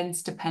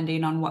applicants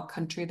depending on what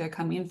country they're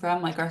coming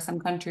from? Like, are some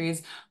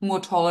countries more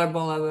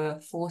tolerable of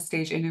a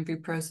 4-stage interview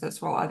process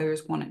while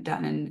others want it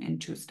done in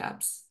 2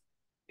 steps?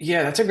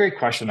 Yeah, that's a great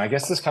question. I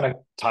guess this kind of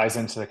ties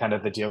into the kind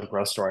of the Deel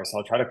growth story. So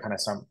I'll try to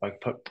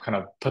kind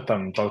of put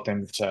them both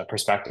into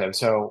perspective.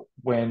 So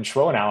when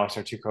Shwo and Alex,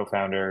 our 2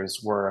 co-founders,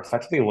 were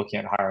effectively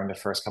looking at hiring the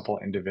first couple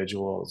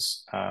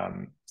individuals,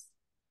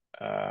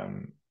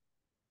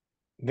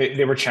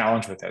 they were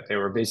challenged with it. They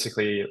were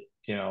basically,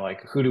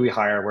 like, who do we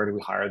hire? Where do we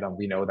hire them?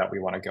 We know that we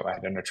want to go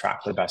ahead and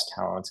attract the best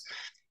talent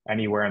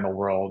anywhere in the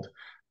world,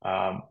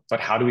 but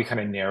how do we kind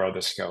of narrow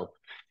the scope?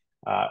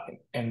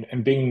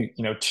 And being,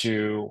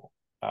 two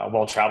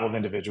well-traveled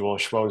individual.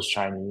 Shwo is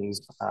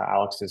Chinese,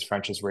 Alex is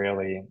French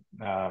Israeli,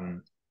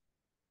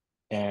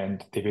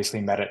 and they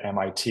basically met at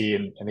MIT,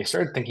 and they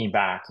started thinking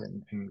back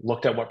and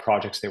looked at what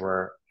projects they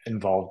were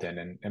involved in,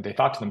 and they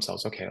thought to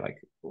themselves, okay, like,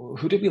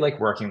 who did we like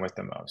working with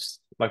the most?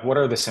 Like, what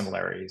are the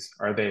similarities?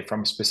 Are they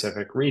from a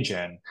specific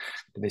region?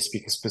 Do they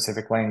speak a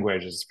specific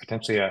language? Is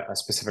potentially a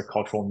specific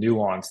cultural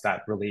nuance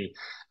that really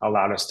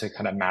allowed us to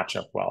kind of match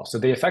up well? So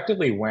they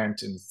effectively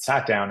went and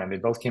sat down, and they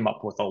both came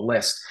up with a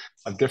list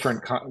of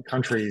different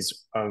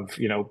countries of,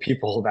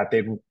 people that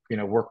they've,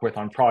 worked with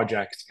on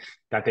projects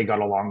that they got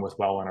along with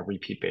well on a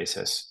repeat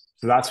basis.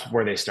 So that's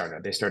where they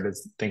started. They started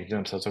thinking to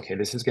themselves, okay,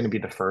 this is going to be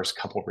the first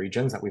couple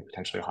regions that we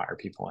potentially hire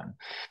people in.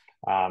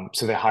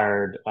 So they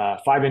hired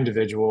 5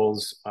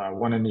 individuals,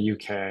 one in the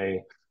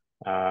UK,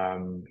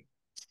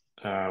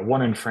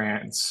 one in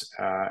France,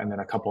 and then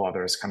a couple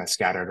others kind of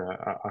scattered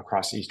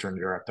across Eastern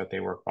Europe that they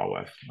work well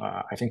with.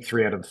 I think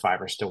 3 out of the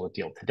 5 are still with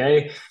Deel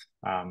today.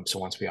 So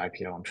once we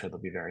IPO, I'm sure they'll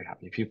be very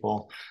happy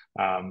people.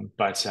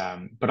 But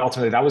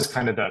ultimately, that was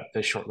kind of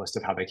the short list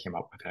of how they came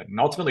up with it. And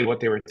ultimately, what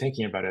they were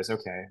thinking about is,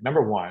 okay,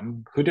 number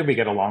one, who did we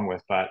get along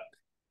with? But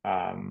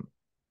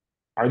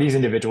are these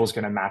individuals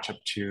going to match up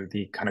to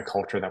the kind of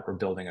culture that we're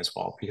building as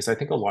well? Because I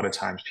think a lot of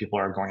times people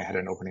are going ahead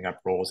and opening up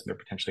roles, and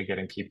they're potentially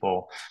getting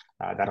people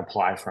that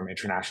apply from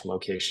international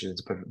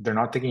locations, but they're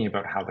not thinking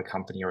about how the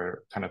company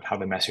or kind of how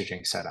the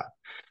messaging set up,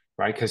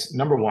 right? Because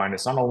number one,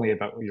 it's not only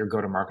about your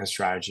go-to-market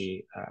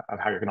strategy of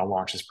how you're going to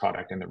launch this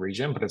product in the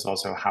region, but it's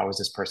also how is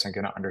this person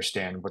going to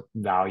understand what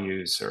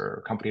values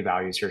or company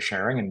values you're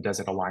sharing, and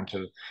does it align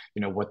to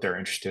what they're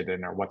interested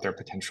in or what their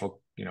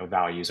potential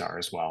values are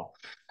as well.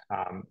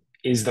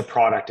 is the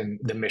product and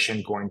the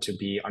mission going to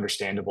be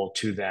understandable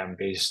to them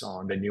based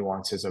on the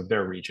nuances of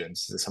their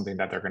regions? Is it something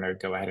that they're going to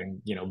go ahead and,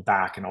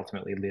 back and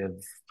ultimately live,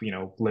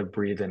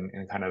 breathe,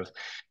 and kind of,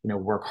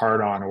 work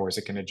hard on, or is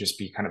it going to just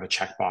be kind of a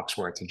checkbox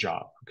where it's a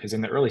job? Because in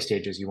the early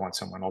stages, you want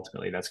someone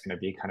ultimately that's going to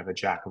be kind of a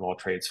jack of all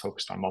trades,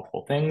 focused on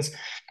multiple things.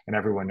 And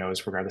everyone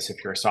knows, regardless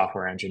if you're a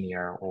software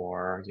engineer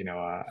or,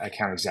 a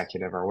account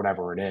executive or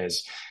whatever it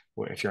is,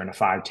 if you're in a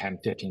 5, 10,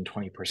 15,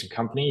 20 person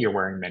company, you're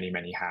wearing many,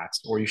 many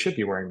hats, or you should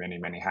be wearing many,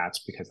 many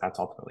hats, because that's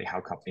ultimately how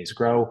companies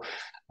grow,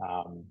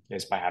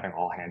 is by having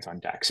all hands on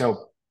deck.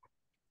 So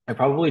I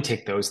probably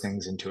take those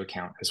things into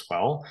account as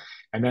well.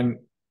 And then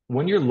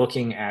when you're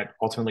looking at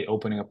ultimately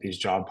opening up these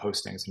job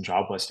postings and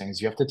job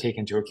listings, you have to take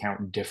into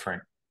account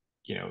different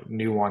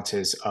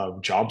nuances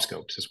of job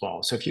scopes as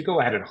well. So if you go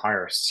ahead and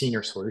hire a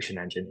senior solution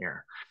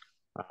engineer,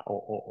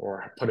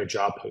 or put a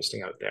job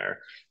posting out there,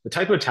 the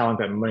type of talent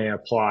that may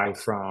apply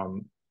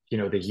from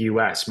the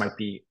US might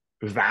be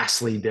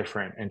vastly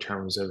different in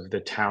terms of the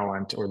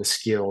talent or the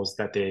skills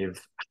that they've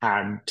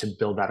had to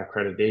build that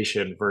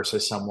accreditation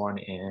versus someone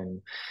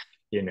in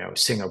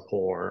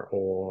Singapore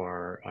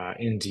or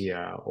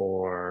India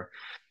or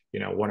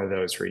one of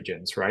those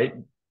regions, right?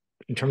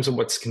 In terms of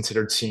what's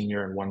considered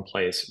senior in one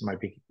place might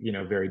be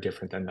very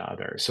different than the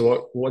other.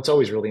 So what's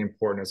always really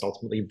important is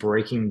ultimately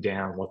breaking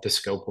down what the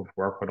scope of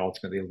work would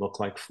ultimately look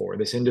like for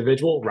this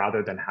individual,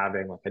 rather than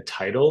having like a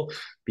title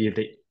be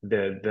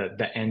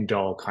the end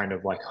all kind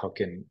of like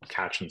hook and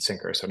catch and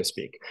sinker, so to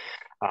speak.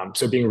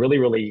 So being really,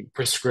 really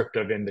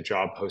prescriptive in the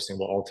job posting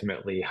will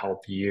ultimately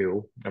help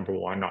you, number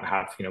one, not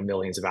have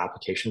millions of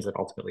applications that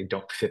ultimately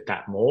don't fit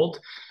that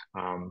mold,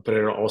 but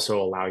it'll also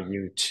allow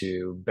you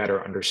to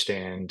better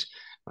understand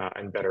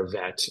and better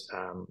vet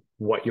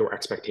what your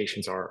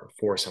expectations are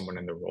for someone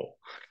in the role.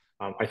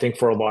 I think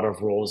for a lot of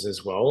roles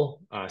as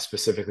well,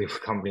 specifically for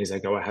companies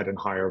that go ahead and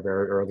hire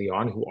very early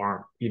on, who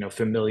aren't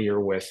familiar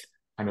with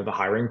kind of the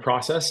hiring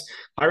process.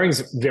 Hiring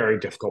is very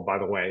difficult, by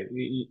the way.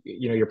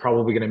 You're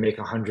probably going to make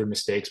 100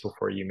 mistakes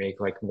before you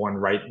make like one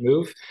right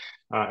move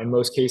in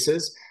most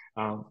cases.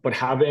 But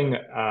having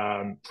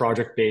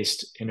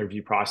project-based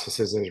interview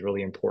processes is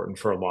really important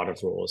for a lot of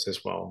roles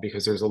as well,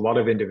 because there's a lot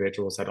of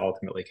individuals that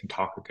ultimately can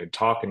talk a good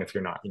talk. And if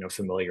you're not,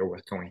 familiar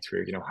with going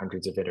through,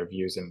 hundreds of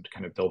interviews and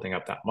kind of building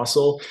up that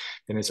muscle,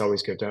 then it's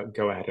always good to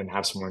go ahead and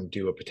have someone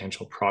do a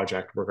potential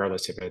project,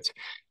 regardless if it's,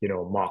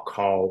 a mock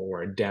call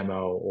or a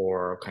demo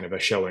or kind of a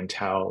show and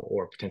tell,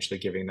 or potentially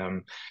giving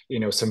them,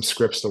 some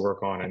scripts to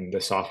work on in the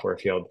software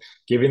field,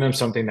 giving them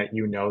something that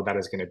that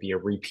is going to be a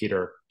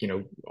repeater,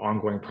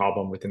 ongoing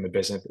problem within the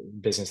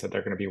business that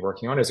they're going to be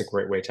working on, is a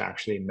great way to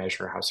actually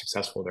measure how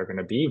successful they're going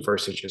to be,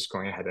 versus just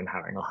going ahead and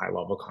having a high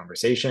level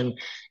conversation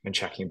and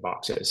checking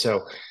boxes.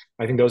 So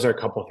I think those are a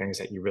couple of things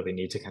that you really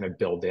need to kind of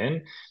build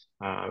in,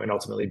 and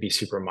ultimately be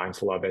super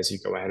mindful of as you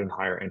go ahead and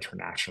hire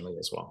internationally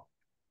as well.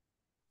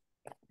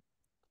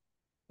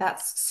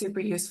 That's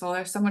super useful.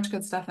 There's so much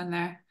good stuff in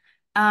there.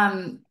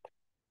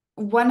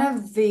 One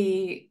of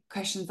the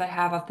questions I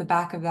have off the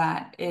back of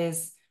that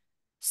is,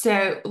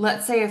 so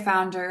let's say a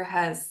founder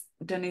has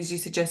done as you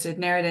suggested,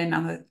 narrowed in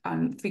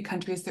on 3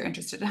 countries they're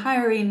interested in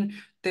hiring.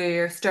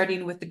 They're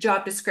starting with the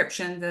job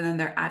descriptions, and then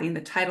they're adding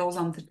the titles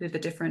onto the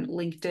different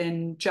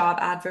LinkedIn job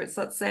adverts,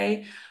 let's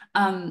say.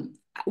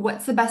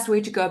 What's the best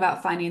way to go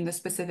about finding the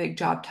specific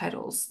job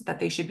titles that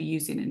they should be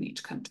using in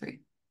each country?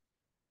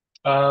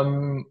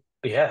 Yeah,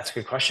 that's a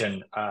good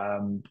question. I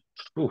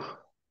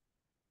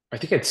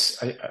think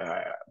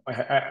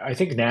I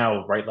think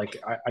now, right? Like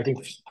I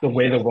think the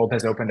way the world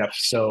has opened up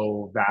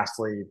so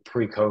vastly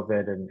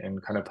pre-COVID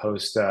and kind of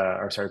post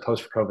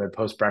post-COVID,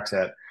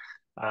 post-Brexit,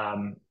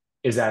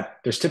 is that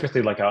there's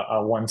typically like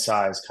a one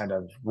size kind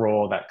of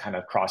role that kind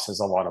of crosses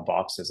a lot of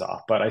boxes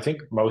off. But I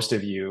think most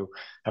of you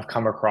have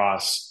come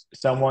across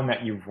someone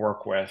that you've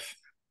worked with,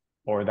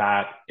 or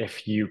that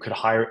if you could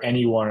hire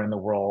anyone in the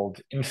world,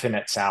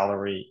 infinite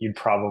salary, you'd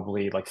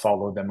probably like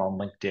follow them on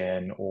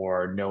LinkedIn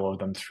or know of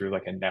them through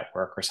like a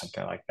network or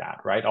something like that,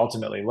 right?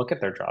 Ultimately, look at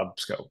their job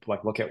scope,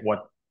 like look at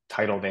what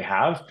title they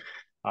have,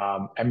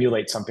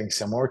 emulate something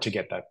similar to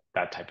get that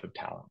type of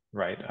talent,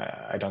 right?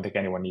 I don't think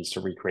anyone needs to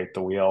recreate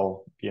the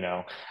wheel.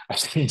 I've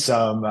seen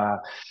some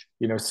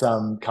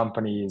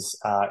companies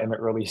in the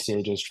early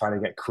stages try to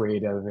get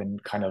creative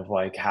and kind of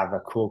like have a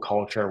cool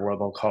culture where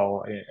they'll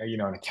call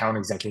an account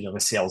executive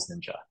a sales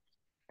ninja.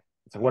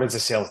 So what does a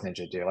sales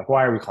ninja do? Like,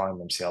 why are we calling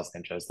them sales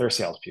ninjas? They're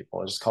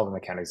salespeople. Just call them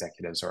account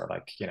executives, or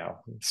like,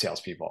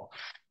 salespeople,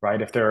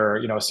 right? If they're,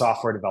 a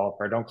software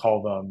developer, don't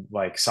call them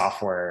like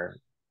software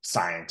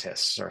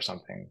scientists or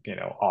something,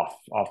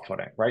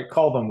 off-putting, right?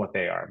 Call them what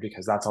they are,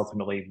 because that's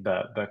ultimately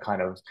the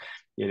kind of,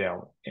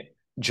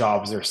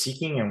 jobs they're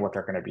seeking and what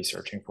they're going to be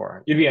searching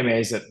for. You'd be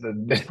amazed at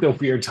the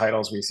weird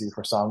titles we see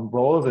for some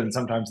roles, and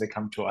sometimes they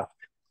come to us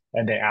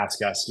and they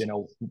ask us,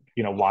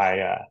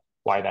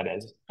 why that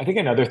is. I think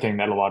another thing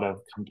that a lot of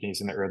companies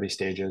in the early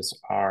stages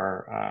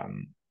are,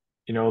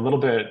 a little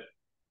bit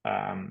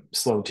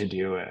slow to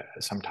do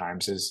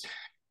sometimes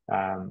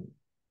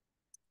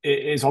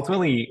is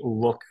ultimately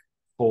look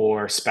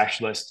for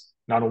specialist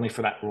not only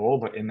for that role,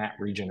 but in that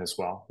region as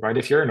well, right?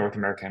 If you're a North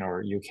American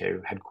or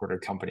UK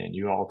headquartered company and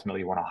you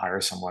ultimately want to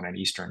hire someone in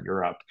Eastern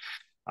Europe,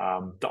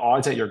 the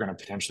odds that you're going to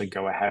potentially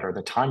go ahead, or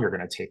the time you're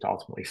going to take to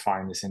ultimately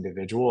find this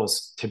individual,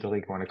 is typically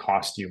going to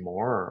cost you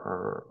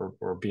more,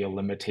 or be a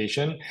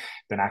limitation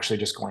than actually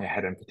just going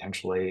ahead and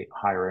potentially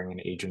hiring an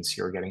agency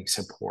or getting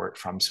support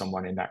from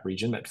someone in that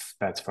region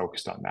that's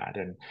focused on that.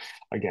 And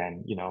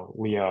again,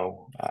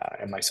 Leo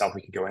and myself,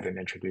 we could go ahead and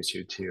introduce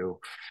you to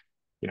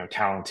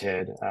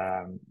talented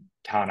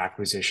talent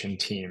acquisition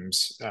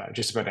teams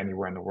just about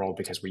anywhere in the world,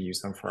 because we use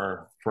them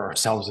for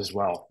ourselves as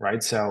well,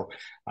 right? So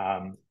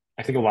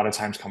I think a lot of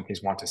times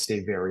companies want to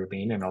stay very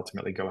lean and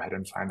ultimately go ahead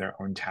and find their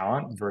own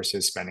talent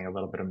versus spending a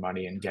little bit of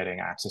money and getting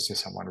access to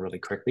someone really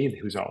quickly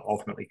who's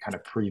ultimately kind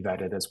of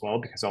pre-vetted as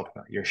well, because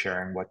ultimately you're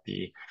sharing what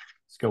the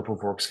scope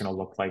of work is going to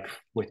look like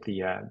with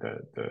the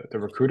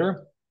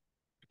recruiter.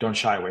 Don't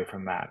shy away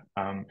from that.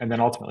 And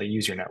then ultimately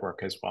use your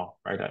network as well,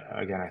 right?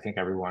 Again, I think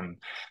everyone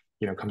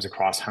comes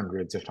across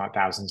hundreds, if not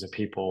thousands of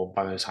people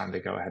by the time they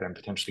go ahead and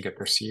potentially get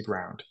their seed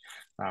round.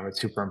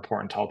 It's super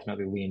important to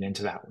ultimately lean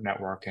into that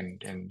network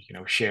and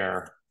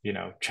share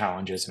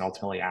challenges, and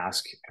ultimately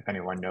ask if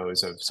anyone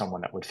knows of someone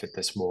that would fit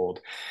this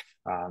mold,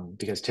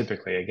 because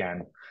typically,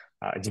 again,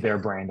 it's their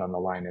brand on the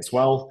line as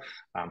well.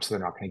 So they're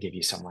not going to give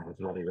you someone who's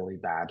really, really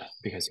bad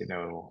because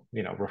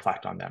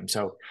reflect on them.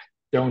 So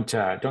don't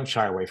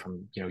shy away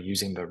from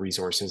using the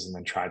resources and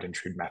then tried and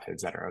true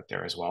methods that are out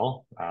there as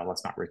well.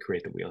 Let's not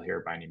recreate the wheel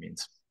here by any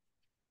means.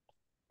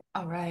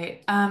 All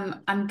right. I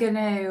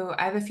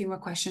have a few more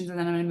questions, and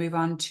then I'm gonna move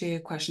on to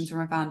questions from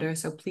our founder.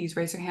 So please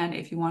raise your hand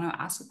if you want to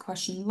ask a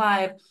question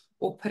live,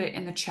 or put it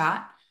in the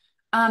chat.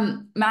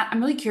 Matt, I'm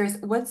really curious,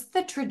 what's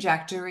the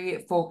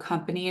trajectory for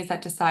companies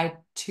that decide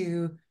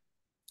to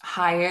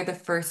hire the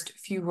first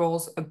few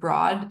roles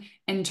abroad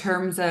in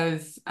terms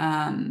of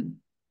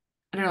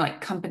I don't know,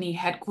 like company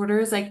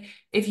headquarters? Like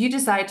if you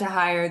decide to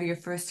hire your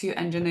first few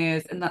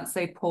engineers in, let's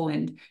say,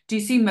 Poland, do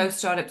you see most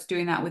startups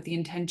doing that with the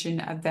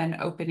intention of then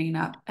opening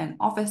up an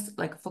office,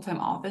 like a full-time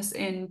office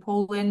in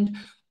Poland,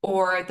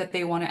 or that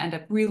they want to end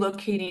up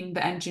relocating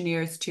the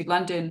engineers to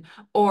London,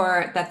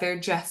 or that they're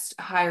just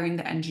hiring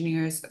the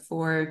engineers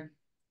for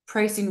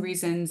pricing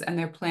reasons, and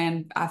their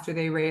plan after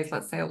they raise,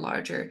 let's say, a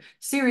larger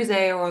Series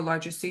A or a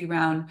larger seed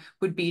round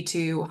would be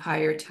to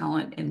hire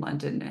talent in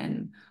London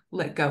and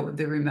let go of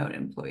the remote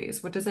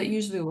employees? What does that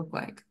usually look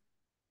like?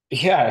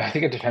 Yeah, I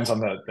think it depends on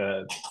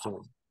the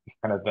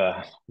kind of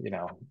the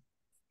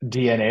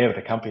DNA of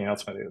the company and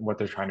ultimately what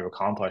they're trying to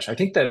accomplish. I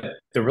think that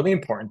the really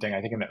important thing, I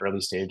think, in the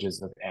early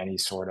stages of any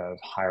sort of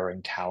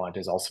hiring talent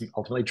is also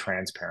ultimately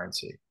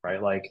transparency,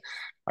 right? Like,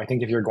 I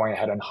think if you're going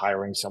ahead and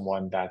hiring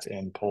someone that's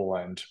in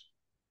Poland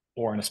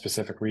or in a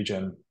specific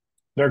region,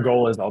 their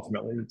goal is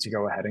ultimately to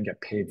go ahead and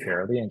get paid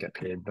fairly and get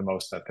paid the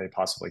most that they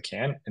possibly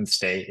can and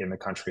stay in the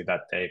country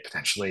that they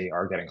potentially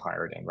are getting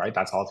hired in, right?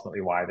 That's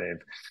ultimately why they've,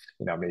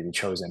 maybe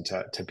chosen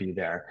to be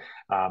there.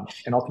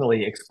 And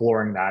ultimately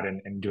exploring that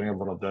and doing a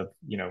little bit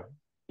of,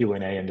 Q&A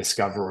and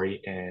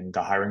discovery in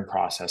the hiring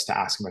process to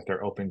ask them if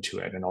they're open to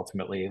it. And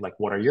ultimately, like,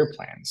 what are your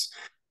plans?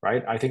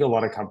 Right. I think a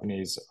lot of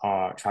companies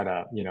try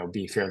to,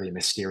 be fairly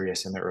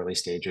mysterious in the early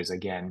stages,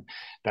 again,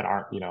 that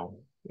aren't,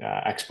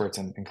 experts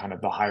in kind of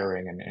the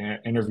hiring and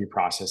interview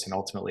process. And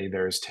ultimately,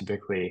 there's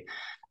typically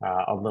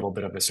a little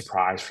bit of a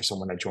surprise for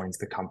someone that joins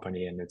the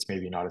company, and it's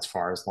maybe not as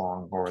far as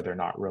long, or they're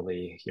not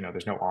really,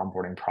 there's no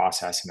onboarding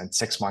process. And then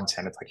 6 months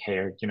in, it's like,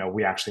 hey,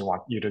 we actually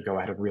want you to go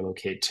ahead and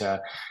relocate to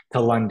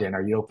London.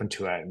 Are you open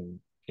to it? And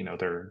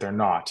they're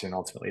not, and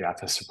ultimately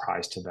that's a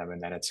surprise to them,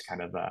 and then it's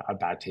kind of a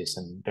bad taste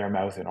in their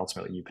mouth, and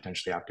ultimately you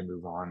potentially have to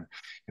move on,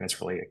 and it's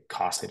really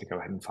costly to go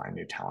ahead and find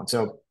new talent.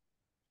 So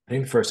I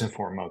think first and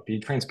foremost, be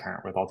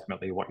transparent with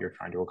ultimately what you're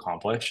trying to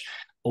accomplish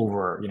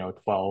over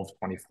 12,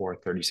 24,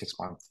 36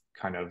 month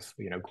kind of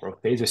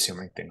growth phase,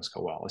 assuming things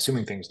go well.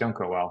 Assuming things don't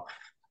go well,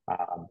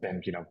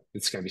 then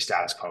it's going to be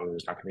status quo.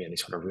 There's not going to be any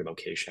sort of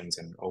relocations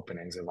and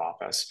openings of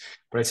office.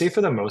 But I'd say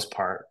for the most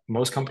part,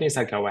 most companies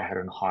that go ahead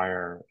and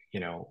hire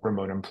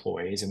remote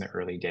employees in the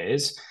early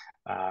days,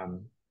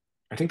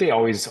 I think they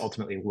always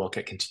ultimately look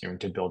at continuing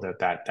to build out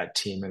that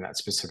team in that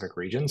specific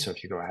region. So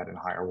if you go ahead and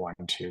hire 1,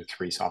 2,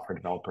 3 software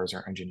developers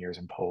or engineers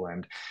in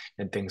Poland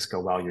and things go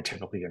well, you're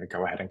typically going to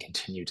go ahead and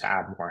continue to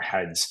add more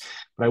heads.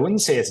 But I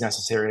wouldn't say it's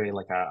necessarily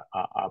like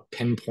a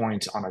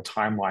pinpoint on a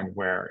timeline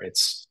where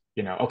it's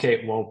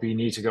okay, well, we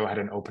need to go ahead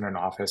and open an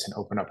office and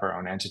open up our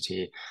own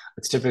entity.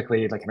 It's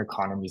typically like an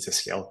economies of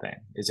scale thing.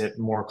 Is it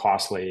more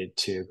costly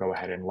to go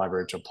ahead and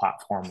leverage a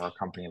platform or a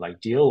company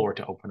like Deel, or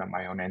to open up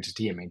my own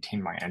entity and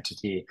maintain my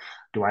entity?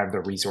 Do I have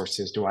the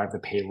resources? Do I have the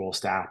payroll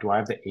staff? Do I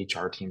have the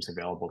HR teams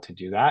available to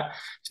do that?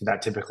 So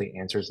that typically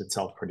answers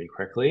itself pretty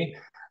quickly.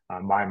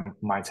 My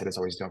mindset is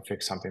always don't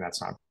fix something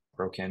that's not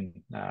broken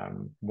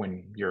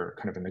when you're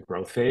kind of in the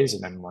growth phase.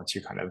 And then once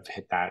you kind of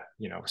hit that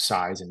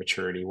size and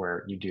maturity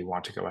where you do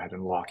want to go ahead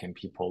and lock in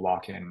people,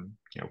 lock in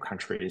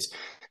countries,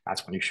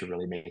 that's when you should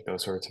really make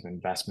those sorts of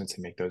investments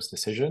and make those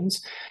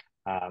decisions.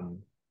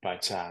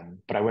 But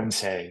I wouldn't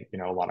say, you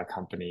know, a lot of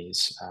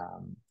companies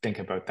think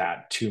about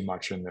that too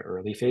much in the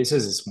early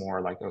phases. It's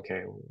more like,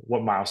 okay,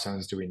 what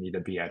milestones do we need to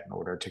be at in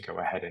order to go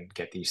ahead and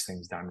get these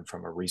things done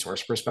from a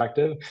resource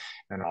perspective?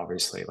 And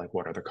obviously, like,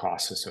 what are the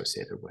costs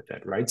associated with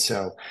it, right?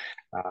 So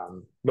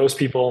most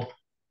people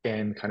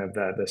in kind of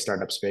the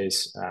startup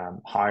space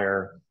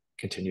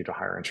continue to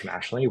hire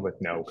internationally with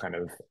no kind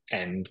of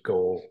end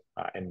goal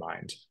in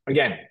mind.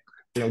 Again,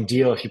 you know,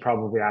 Deel, if you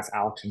probably ask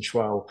Alex and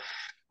Shuo,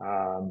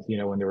 you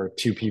know, when there were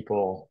two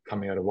people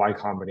coming out of Y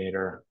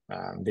Combinator,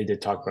 they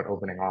did talk about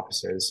opening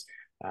offices.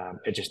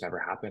 It just never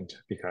happened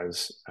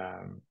because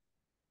kind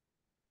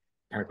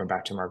of going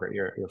back to Margaret,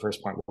 your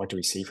first point, what do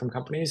we see from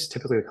companies?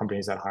 Typically, the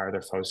companies that hire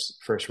their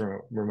first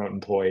remote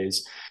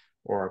employees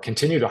or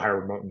continue to hire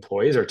remote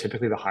employees are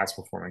typically the highest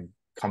performing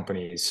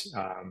companies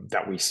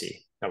that we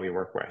see, that we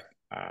work with,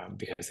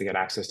 because they get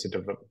access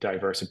to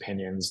diverse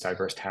opinions,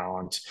 diverse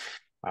talent.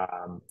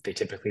 They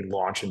typically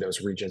launch in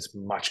those regions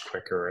much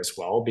quicker as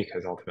well,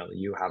 because ultimately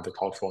you have the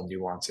cultural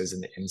nuances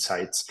and the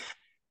insights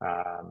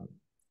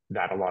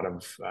that a lot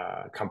of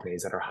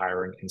companies that are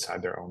hiring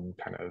inside their own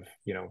kind of,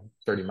 you know,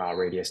 30-mile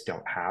radius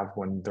don't have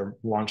when they're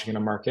launching in a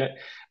market.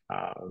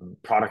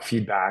 Product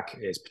feedback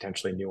is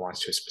potentially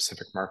nuanced to a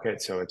specific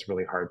market, so it's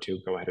really hard to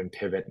go ahead and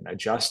pivot and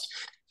adjust.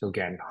 So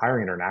again,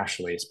 hiring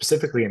internationally,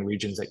 specifically in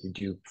regions that you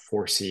do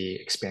foresee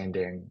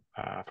expanding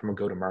from a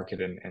go-to-market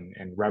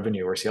and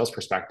revenue or sales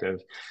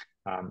perspective,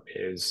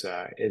 is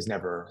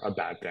never a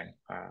bad thing.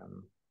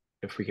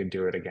 If we could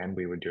do it again,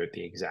 we would do it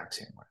the exact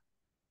same way.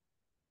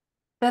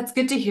 That's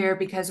good to hear,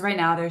 because right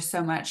now there's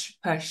so much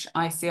push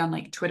I see on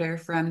like Twitter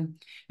from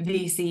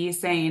VCs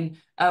saying,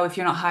 oh, if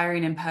you're not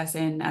hiring in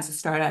person as a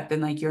startup,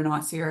 then like you're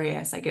not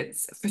serious. Like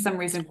it's for some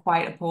reason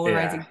quite a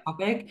polarizing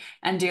topic.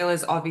 And Deel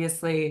is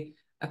obviously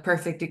a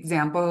perfect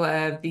example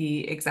of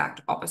the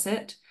exact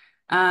opposite.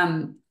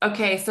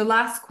 Okay, so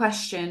last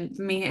question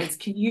for me is,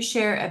 can you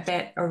share a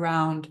bit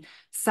around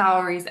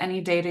salaries, any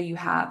data you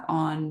have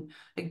on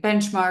like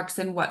benchmarks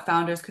and what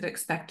founders could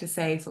expect to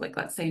say for like,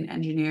 let's say an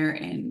engineer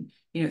in,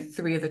 you know,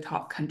 3 of the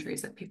top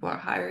countries that people are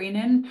hiring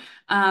in.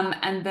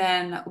 And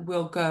then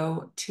we'll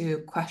go to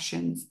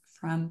questions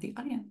from the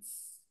audience.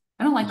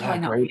 I don't like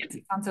calling out audience.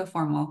 It sounds so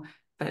formal,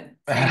 but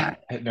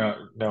no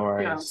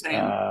worries.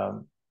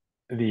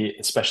 The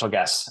special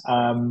guests.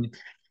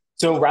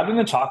 So rather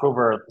than talk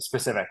over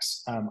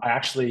specifics, I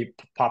actually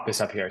pop this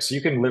up here. So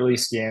you can literally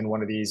scan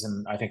one of these,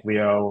 and I think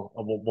Leo,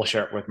 we'll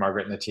share it with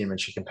Margaret and the team,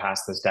 and she can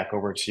pass this deck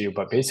over to you.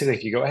 But basically,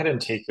 if you go ahead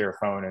and take your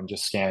phone and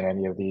just scan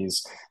any of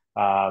these,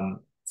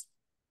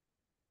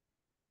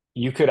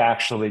 you could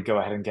actually go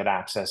ahead and get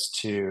access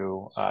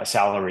to a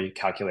salary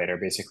calculator,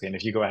 basically. And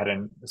if you go ahead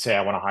and say,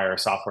 I want to hire a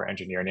software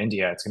engineer in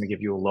India, it's going to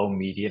give you a low,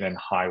 median, and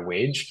high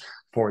wage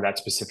for that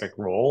specific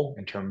role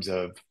in terms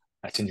of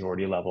a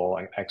seniority level,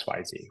 like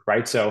XYZ,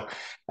 right? So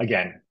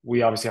again,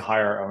 we obviously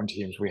hire our own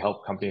teams. We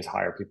help companies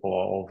hire people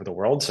all over the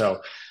world.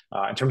 So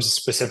in terms of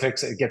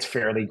specifics, it gets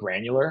fairly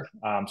granular.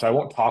 So I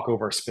won't talk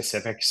over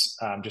specifics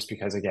just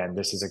because, again,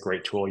 this is a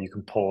great tool. You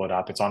can pull it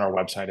up. It's on our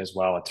website as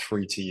well. It's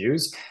free to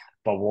use,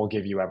 but we'll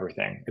give you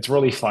everything. It's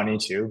really funny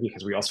too,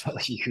 because we also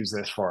use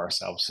this for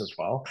ourselves as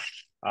well.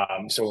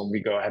 So when we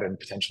go ahead and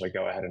potentially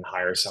go ahead and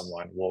hire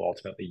someone, we'll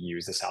ultimately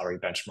use the salary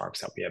benchmarks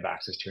that we have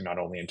access to, not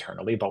only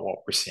internally, but what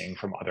we're seeing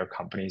from other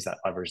companies that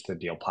leverage the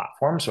Deel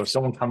platform. So if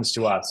someone comes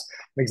to us,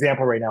 an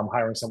example right now, I'm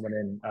hiring someone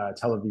in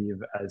Tel Aviv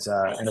as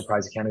an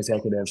enterprise account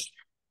executive,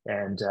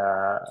 and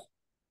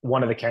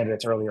one of the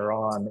candidates earlier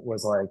on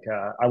was like,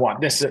 I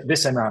want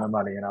this amount of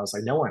money. And I was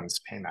like, no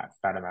one's paying that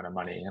amount of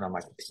money. And I'm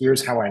like,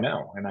 here's how I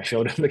know. And I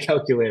showed him the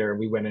calculator, and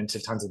we went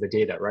into tons of the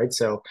data, right?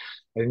 So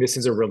I think this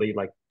is a really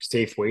like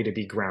safe way to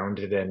be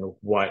grounded in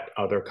what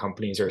other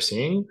companies are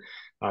seeing,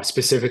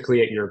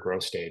 specifically at your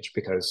growth stage,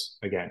 because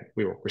again,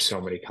 we work with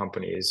so many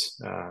companies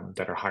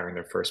that are hiring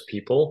their first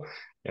people.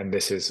 And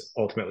this is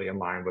ultimately in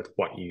line with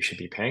what you should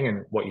be paying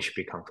and what you should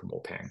be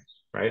comfortable paying.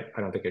 Right?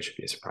 I don't think it should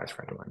be a surprise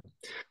for anyone.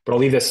 But I'll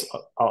leave this.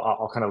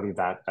 I'll kind of leave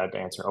that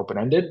answer open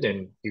ended,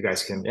 and you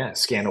guys can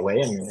scan away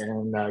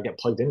and get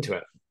plugged into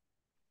it.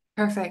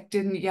 Perfect.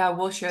 And yeah,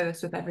 we'll share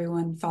this with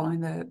everyone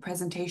following the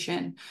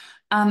presentation.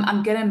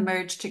 I'm gonna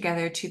merge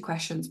together 2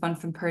 questions, one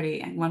from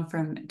Purdy and one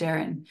from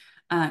Darren,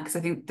 because I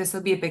think this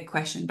will be a big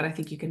question, but I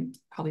think you can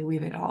probably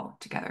weave it all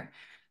together.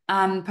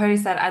 Purdy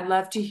said, I'd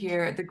love to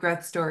hear the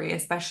growth story,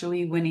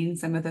 especially winning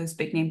some of those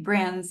big name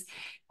brands.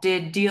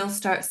 Did Deel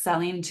start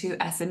selling to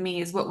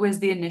SMEs? What was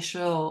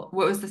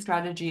the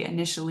strategy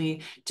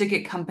initially to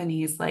get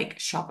companies like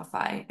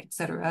Shopify,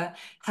 etc.?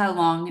 How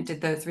long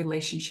did those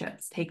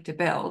relationships take to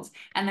build?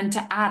 And then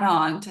to add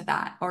on to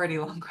that already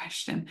long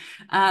question,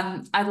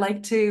 I'd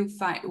like to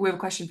we have a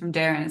question from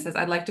Darren. It says,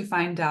 I'd like to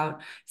find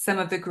out some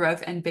of the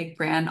growth and big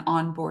brand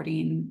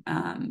onboarding.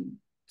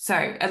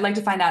 I'd like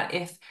to find out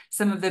if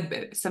some of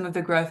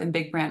the growth and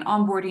big brand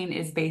onboarding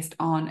is based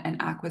on an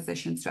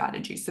acquisition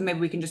strategy. So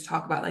maybe we can just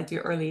talk about like the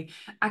early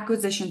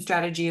acquisition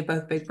strategy of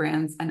both big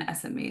brands and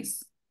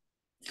SMEs.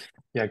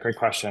 Yeah, great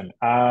question.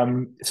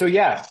 So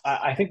yeah,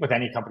 I think with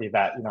any company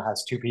that,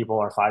 has two people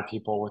or five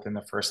people within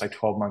the first like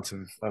 12 months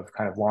of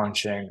kind of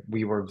launching,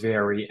 we were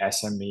very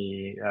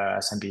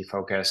SMB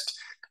focused.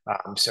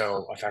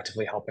 So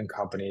effectively helping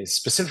companies,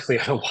 specifically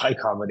at a Y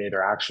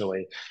Combinator,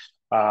 actually,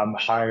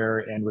 hire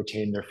and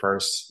retain their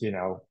first,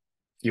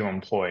 few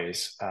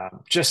employees,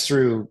 just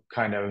through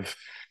kind of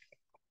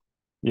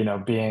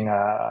being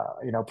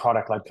a,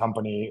 product-led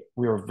company,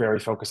 we were very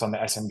focused on the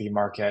SMB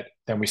market.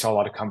 Then we saw a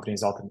lot of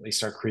companies ultimately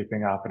start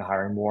creeping up and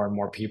hiring more and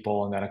more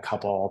people. And then a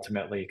couple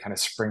ultimately kind of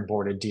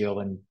springboarded Deel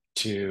into,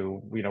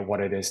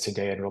 what it is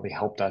today and really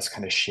helped us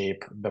kind of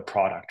shape the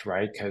product,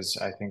 right? Because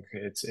I think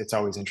it's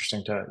always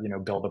interesting to,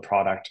 build a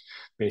product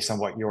based on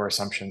what your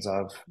assumptions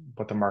of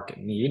what the market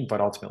need, but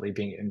ultimately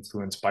being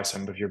influenced by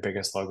some of your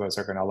biggest logos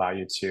are going to allow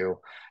you to,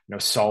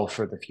 solve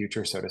for the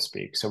future, so to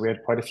speak. So we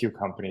had quite a few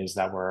companies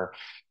that were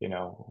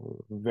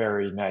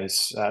very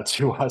nice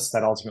to us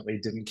that ultimately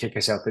didn't kick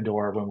us out the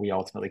door when we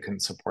ultimately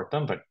couldn't support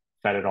them, but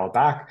fed it all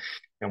back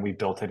and we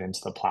built it into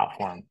the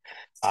platform.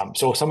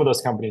 So some of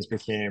those companies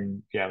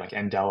became, like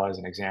Andela as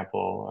an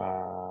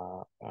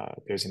example.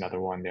 There's another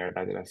one there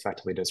that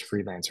effectively does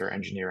freelancer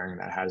engineering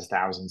that has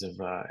thousands of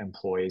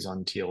employees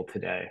on Deel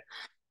today,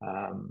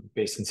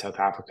 based in South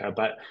Africa.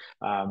 But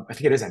I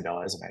think it is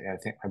Andela, isn't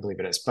it? I believe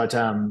it is. But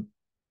um,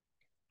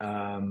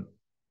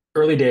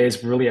 early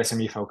days, really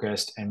SME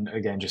focused. And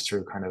again, just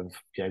through kind of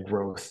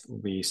growth,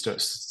 we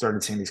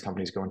started seeing these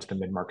companies go into the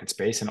mid-market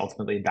space. And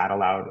ultimately that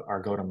allowed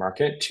our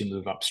go-to-market to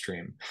move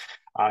upstream.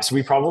 So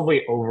we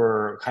probably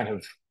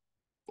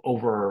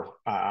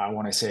I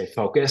want to say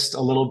focused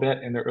a little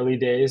bit in the early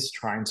days,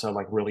 trying to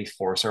like really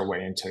force our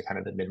way into kind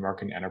of the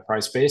mid-market and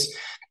enterprise space.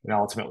 And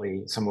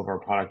ultimately some of our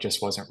product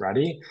just wasn't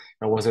ready.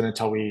 It wasn't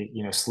until we,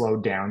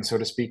 slowed down, so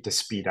to speak, to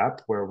speed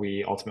up, where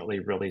we ultimately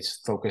really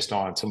focused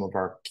on some of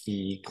our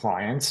key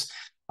clients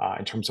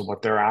in terms of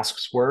what their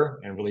asks were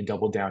and really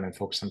doubled down and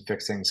focused on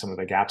fixing some of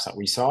the gaps that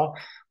we saw,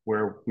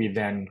 where we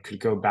then could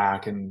go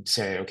back and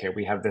say, okay,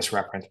 we have this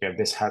reference, we have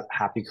this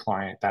happy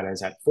client that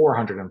is at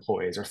 400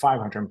 employees or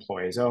 500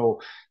 employees. Oh,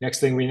 next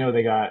thing we know,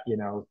 they got,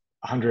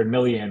 100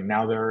 million.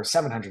 Now there are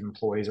 700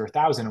 employees or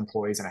 1,000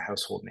 employees and a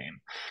household name.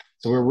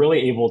 So we're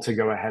really able to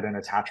go ahead and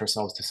attach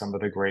ourselves to some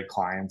of the great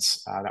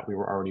clients that we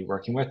were already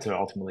working with to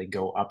ultimately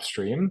go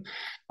upstream.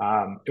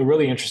 It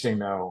really interesting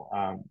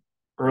though,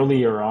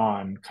 earlier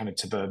on, kind of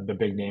to the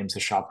big names, the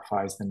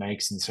Shopify's, the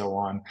Nikes, and so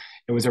on,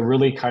 it was a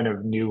really kind of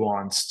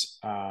nuanced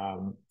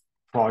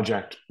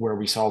project where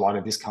we saw a lot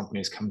of these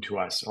companies come to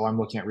us. Oh, I'm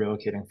looking at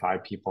relocating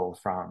 5 people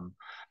from,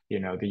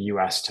 the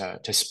US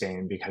to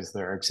Spain because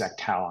they're exec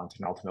talent,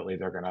 and ultimately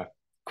they're going to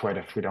quit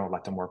if we don't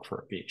let them work for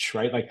a beach,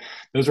 right? Like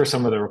those are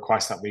some of the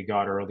requests that we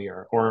got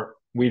earlier. Or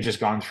we've just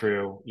gone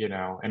through,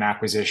 an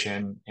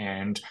acquisition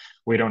and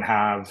we don't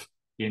have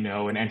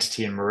an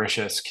entity in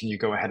Mauritius. Can you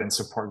go ahead and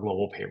support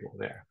global payroll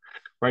there?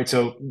 Right.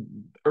 So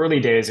early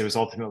days, it was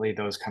ultimately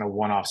those kind of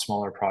one-off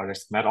smaller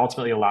projects that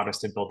ultimately allowed us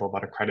to build a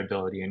lot of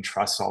credibility and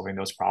trust solving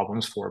those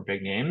problems for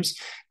big names.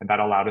 And that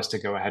allowed us to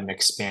go ahead and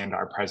expand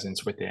our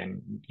presence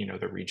within,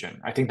 the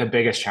region. I think the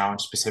biggest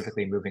challenge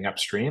specifically moving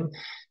upstream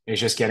is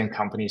just getting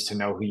companies to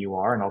know who you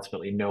are and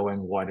ultimately knowing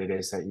what it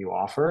is that you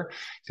offer.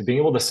 So being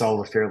able to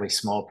solve a fairly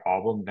small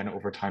problem, then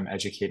over time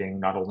educating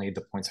not only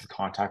the points of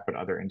contact, but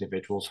other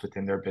individuals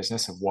within their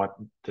business of what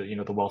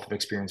the wealth of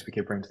experience we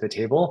could bring to the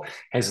table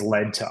has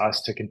led to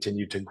us to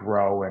continue to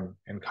grow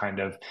and kind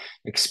of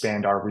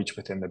expand our reach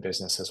within the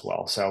business as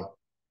well. So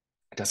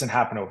it doesn't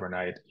happen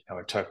overnight.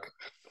 It took,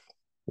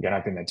 again,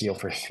 I've been at Deel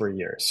for 3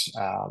 years.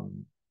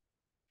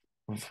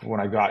 When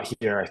I got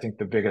here, I think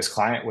the biggest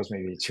client was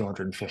maybe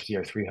 250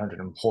 or 300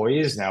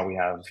 employees. Now we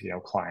have,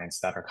 clients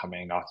that are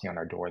coming knocking on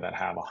our door that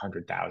have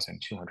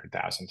 100,000,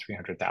 200,000,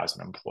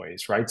 300,000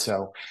 employees, right?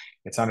 So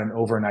it's not an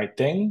overnight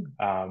thing.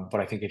 But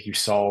I think if you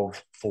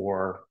solve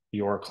for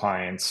your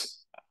clients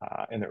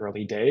in the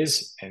early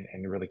days and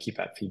really keep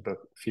that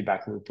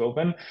feedback loop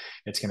open,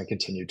 it's going to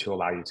continue to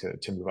allow you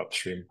to move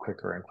upstream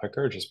quicker and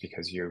quicker, just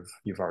because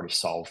you've already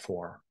solved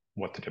for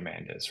what the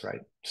demand is,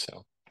 right?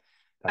 So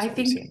that's I what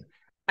we've think seen.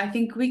 I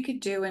think we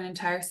could do an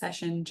entire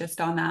session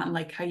just on that and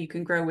like how you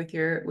can grow with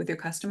your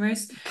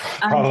customers.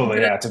 Probably,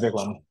 yeah, it's a big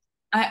one.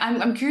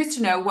 I'm curious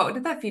to know, what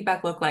did that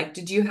feedback look like?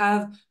 Did you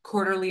have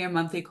quarterly or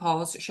monthly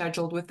calls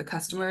scheduled with the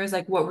customers?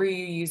 Like what were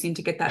you using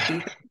to get that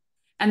feedback?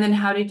 And then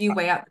how did you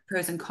weigh up the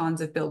pros and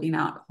cons of building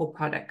out whole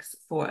products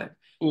for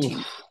teams?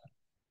 Oof.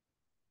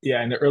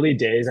 Yeah, in the early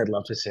days, I'd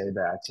love to say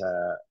that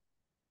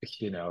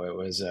it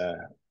was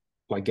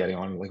like getting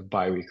on like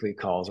bi-weekly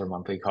calls or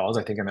monthly calls.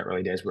 I think in the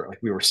early days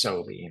we were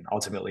so lean.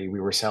 Ultimately, we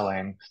were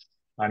selling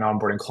and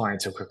onboarding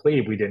clients so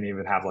quickly, we didn't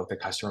even have like the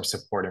customer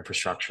support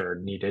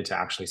infrastructure needed to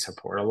actually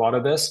support a lot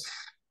of this.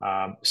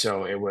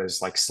 So it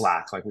was like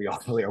Slack, like we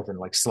ultimately opened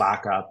like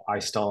Slack up. I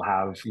still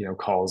have,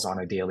 calls on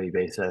a daily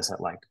basis at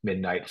like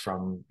midnight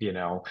from,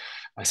 a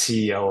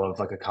CEO of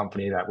like a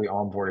company that we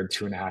onboarded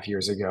 2.5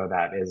 years ago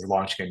that is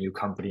launching a new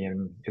company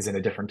and is in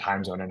a different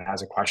time zone and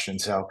has a question.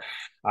 So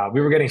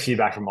we were getting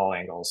feedback from all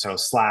angles. So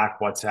Slack,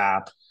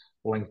 WhatsApp,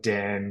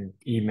 LinkedIn,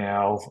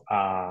 email.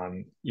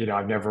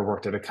 I've never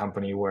worked at a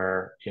company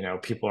where,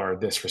 people are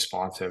this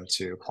responsive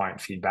to client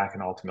feedback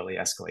and ultimately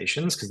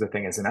escalations. Because the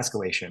thing is, an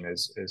escalation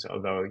is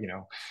although,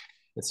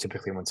 it's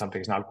typically when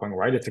something's not going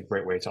right, it's a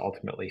great way to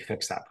ultimately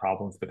fix that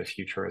problem for the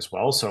future as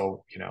well.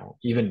 So,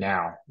 even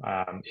now,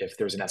 if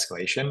there's an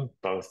escalation,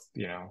 both,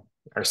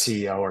 our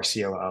CEO or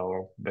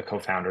COO, the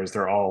co-founders,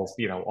 they're all,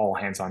 all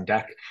hands on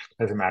deck.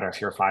 Doesn't matter if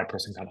you're a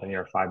 5-person company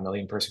or a 5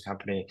 million person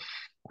company.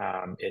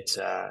 It's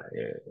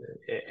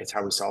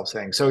how we solve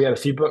things. So yeah,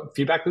 the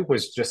feedback loop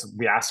was just,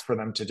 we asked for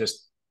them to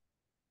just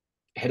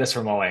hit us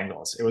from all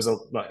angles. It was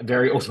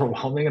very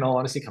overwhelming, in all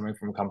honesty, coming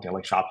from a company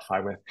like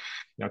Shopify with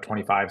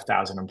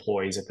 25,000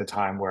 employees at the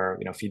time, where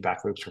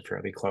feedback loops were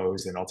fairly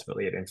closed, and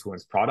ultimately it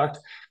influenced product.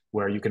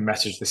 Where you can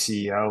message the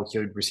CEO, he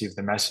would receive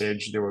the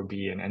message, there would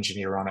be an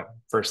engineer on it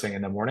first thing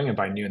in the morning, and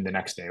by noon the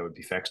next day it would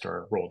be fixed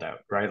or rolled out.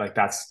 Right, like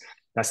that's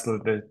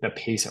the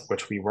pace at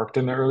which we worked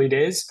in the early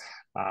days.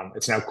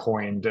 It's now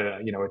coined,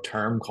 a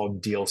term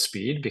called Deel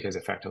speed, because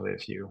effectively,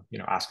 if you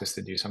ask us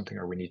to do something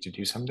or we need to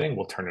do something,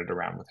 we'll turn it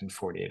around within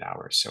 48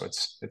 hours. So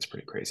it's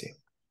pretty crazy.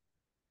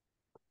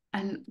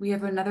 And we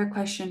have another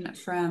question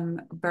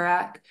from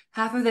Barak.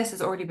 Half of this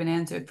has already been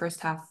answered.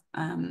 First half,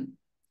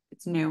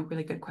 it's new,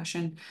 really good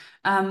question.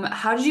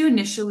 How did you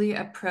initially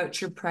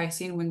approach your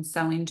pricing when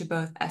selling to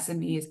both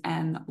SMEs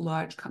and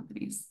large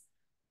companies?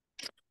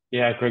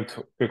 Yeah, good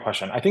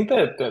question. I think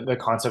that the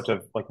concept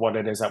of like what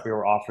it is that we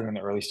were offering in the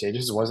early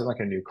stages wasn't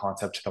like a new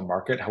concept to the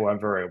market.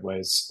 However, it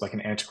was like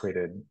an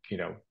antiquated,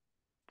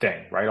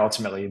 thing, right?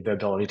 Ultimately, the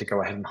ability to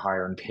go ahead and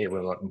hire and pay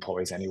remote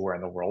employees anywhere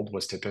in the world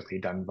was typically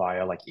done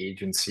via like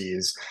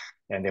agencies,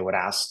 and they would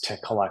ask to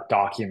collect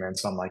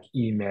documents on like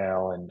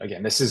email. And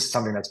again, this is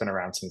something that's been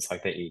around since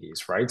like the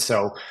 80s, right?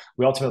 So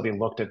we ultimately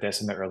looked at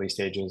this in the early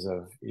stages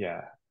of,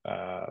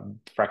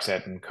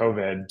 Brexit and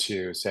COVID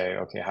to say,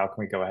 okay, how can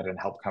we go ahead and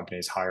help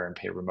companies hire and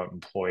pay remote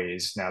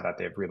employees now that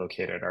they've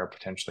relocated or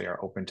potentially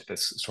are open to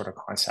this sort of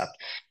concept,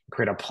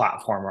 create a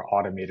platform or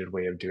automated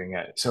way of doing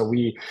it. So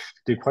we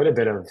did quite a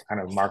bit of kind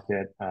of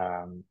market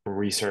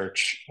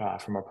research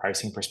from a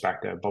pricing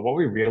perspective. But what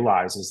we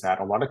realized is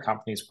that a lot of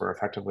companies were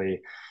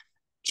effectively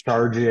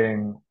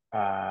charging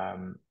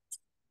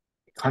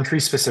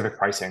country-specific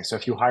pricing. So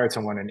if you hired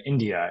someone in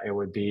India, it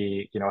would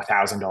be,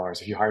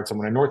 $1,000. If you hired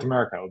someone in North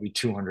America, it would be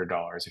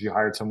 $200. If you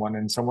hired someone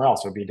in somewhere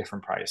else, it would be a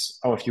different price.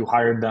 Oh, if you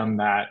hired them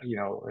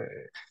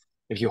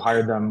if you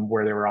hired them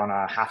where they were on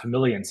a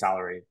 $500,000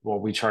 salary, well,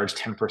 we charge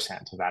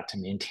 10% of that to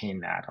maintain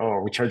that. Oh,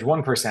 we charge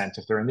 1%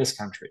 if they're in this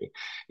country.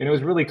 And it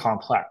was really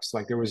complex.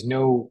 Like there was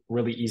no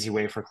really easy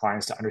way for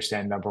clients to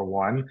understand, number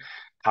one,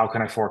 how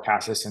can I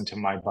forecast this into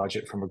my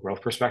budget from a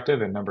growth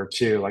perspective? And number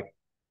two, like,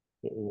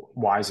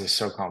 why is this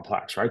so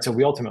complex, right? So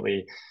we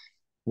ultimately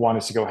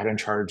wanted to go ahead and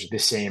charge the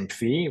same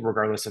fee,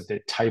 regardless of the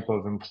type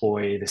of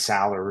employee, the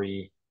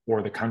salary,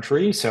 or the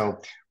country.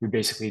 So we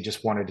basically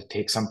just wanted to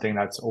take something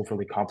that's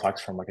overly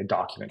complex from like a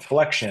document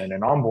collection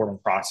and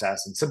onboarding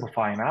process and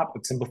simplifying that,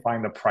 but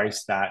simplifying the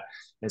price that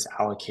is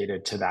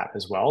allocated to that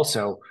as well.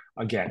 So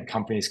again,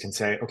 companies can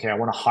say, okay, I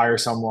want to hire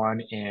someone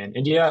in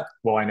India.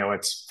 Well, I know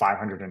it's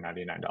 $599.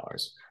 I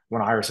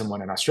want to hire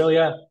someone in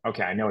Australia.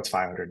 Okay, I know it's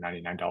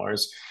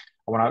 $599.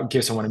 I want to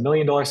give someone $1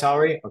 million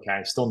salary. Okay,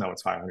 I still know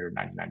it's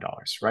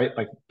 $599, right?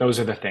 Like those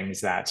are the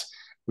things that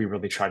we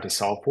really tried to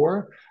solve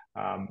for.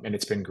 And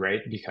it's been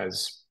great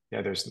because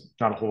there's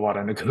not a whole lot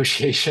of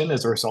negotiation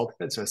as a result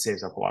of it. So it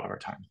saves up a lot of our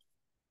time.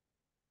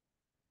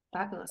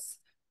 Fabulous.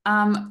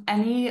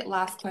 Any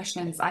last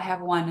questions? I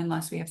have one,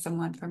 unless we have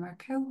someone from our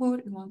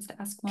cohort who wants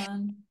to ask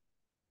one.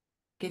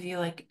 Give you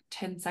like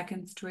 10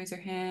 seconds to raise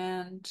your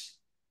hand.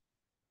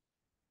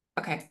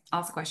 Okay,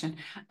 I'll ask a question.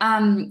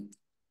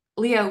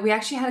 Leo, we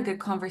actually had a good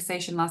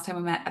conversation last time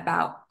we met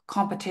about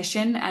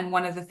competition. And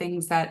one of the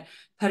things that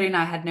Putty and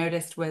I had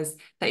noticed was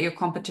that your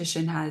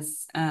competition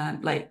has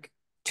like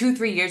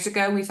 2-3 years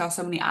ago, we saw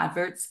so many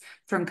adverts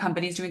from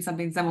companies doing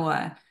something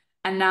similar.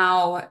 And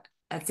now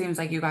it seems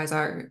like you guys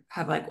are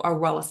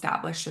well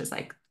established as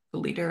like the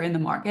leader in the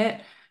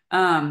market.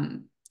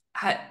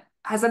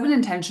 Has that been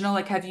intentional?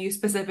 Like, have you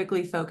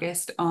specifically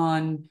focused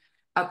on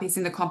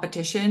outpacing the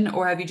competition,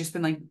 or have you just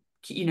been like,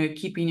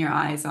 keeping your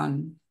eyes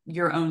on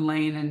your own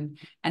lane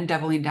and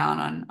doubling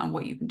down on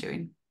what you've been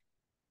doing?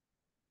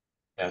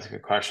 Yeah, that's a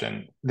good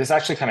question. This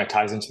actually kind of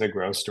ties into the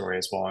growth story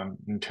as well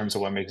in terms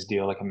of what makes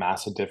Deel like a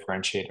massive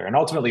differentiator, and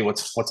ultimately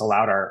what's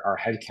allowed our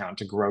headcount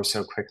to grow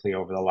so quickly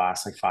over the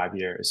last like 5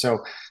 years. So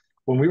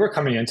when we were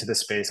coming into the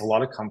space, a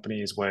lot of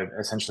companies would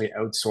essentially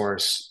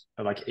outsource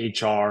like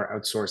HR,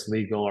 outsource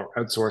legal, or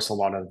outsource a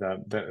lot of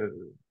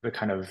the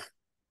kind of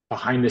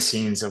behind the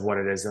scenes of what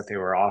it is that they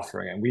were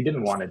offering. And we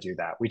didn't want to do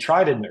that. We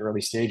tried it in the early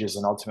stages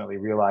and ultimately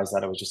realized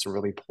that it was just a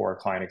really poor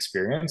client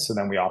experience. So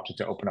then we opted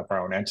to open up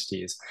our own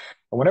entities.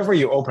 And whenever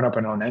you open up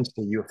an own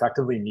entity, you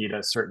effectively need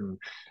a certain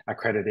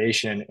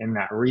accreditation in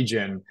that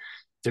region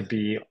to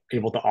be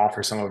able to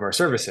offer some of our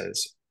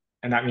services.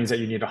 And that means that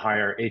you need to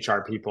hire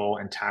HR people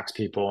and tax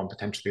people and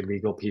potentially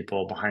legal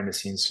people behind the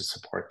scenes to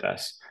support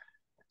this.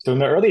 So in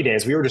the early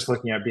days, we were just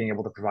looking at being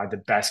able to provide the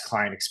best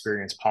client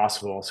experience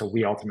possible. So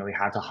we ultimately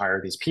had to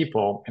hire these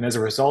people. And as a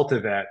result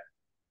of it,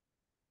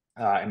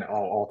 and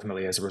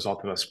ultimately as a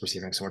result of us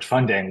receiving so much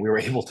funding, we were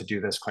able to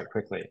do this quite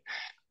quickly.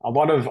 A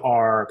lot of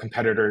our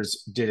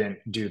competitors didn't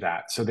do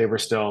that, so they were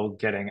still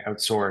getting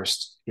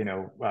outsourced,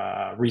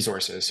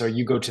 resources. So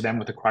you go to them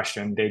with a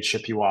question, they'd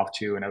ship you off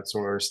to an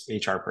outsourced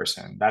HR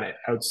person. That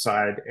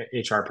outside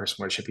HR person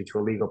would ship you to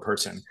a legal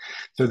person.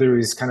 So there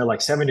was kind of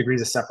like 7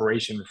 degrees of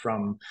separation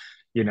from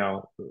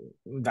the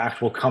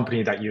actual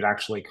company that you'd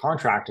actually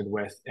contracted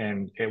with,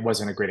 and it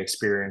wasn't a great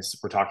experience.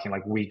 We're talking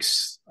like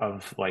weeks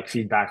of like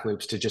feedback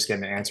loops to just get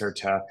an answer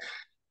to,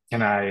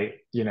 can I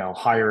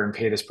hire and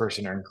pay this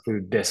person or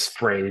include this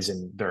phrase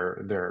in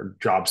their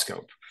job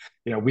scope.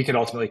 We could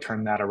ultimately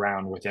turn that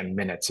around within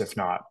minutes, if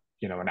not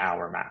an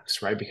hour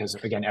max, right? Because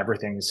again,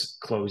 everything's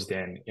closed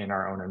in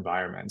our own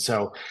environment.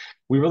 So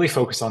we really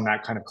focus on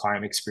that kind of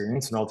client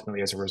experience, and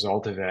ultimately as a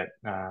result of it,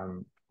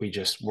 we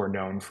just were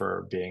known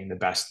for being the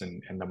best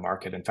in the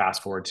market. And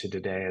fast forward to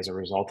today, as a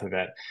result of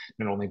it,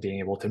 not only being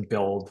able to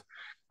build,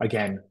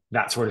 again,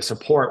 that sort of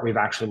support, we've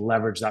actually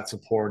leveraged that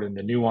support and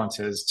the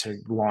nuances to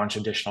launch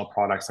additional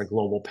products like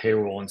global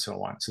payroll and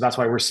so on. So that's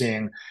why we're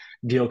seeing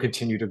Deel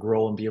continue to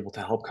grow and be able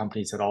to help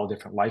companies at all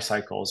different life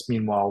cycles.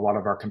 Meanwhile, a lot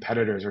of our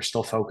competitors are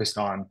still focused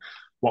on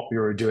what we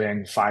were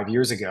doing 5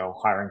 years ago,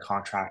 hiring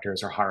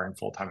contractors or hiring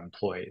full-time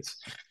employees,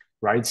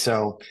 right?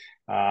 So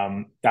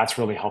that's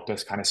really helped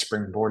us kind of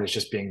springboard, is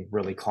just being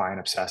really client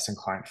obsessed and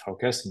client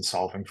focused and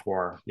solving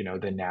for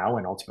the now,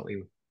 and ultimately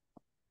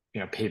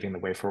paving the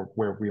way for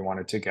where we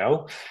wanted to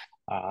go.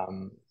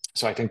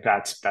 So I think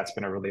that's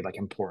been a really like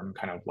important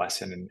kind of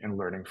lesson in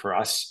learning for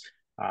us,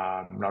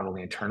 not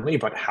only internally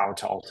but how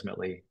to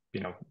ultimately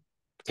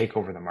take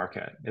over the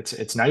market.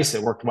 It's nice,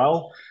 it worked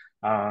well.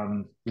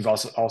 We've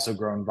also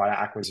grown via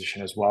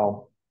acquisition as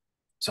well.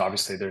 So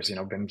obviously there's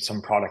been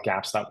some product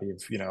gaps that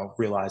we've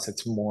realized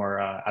it's more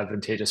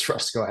advantageous for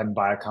us to go ahead and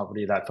buy a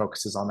company that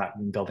focuses on that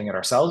and building it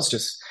ourselves,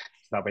 just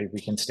that way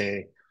we can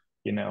stay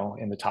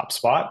in the top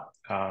spot.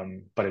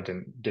 But it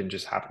didn't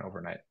just happen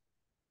overnight.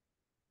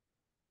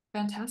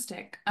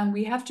 Fantastic.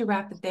 We have to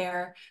wrap it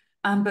there.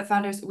 But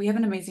founders, we have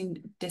an amazing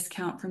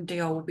discount from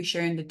Deel. We'll be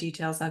sharing the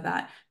details of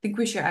that. I think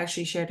we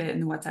actually shared it in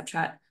the WhatsApp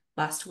chat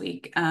last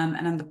week,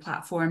 and on the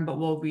platform, but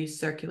we'll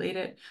recirculate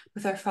it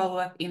with our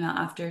follow-up email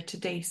after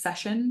today's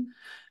session.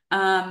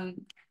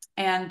 And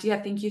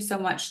yeah, thank you so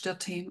much, Deel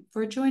team,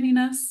 for joining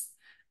us.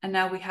 And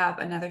now we have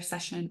another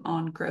session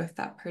on growth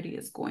that Purdy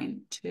is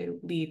going to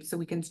lead, so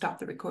we can stop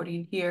the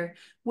recording here.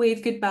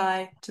 Wave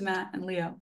goodbye to Matt and Leo.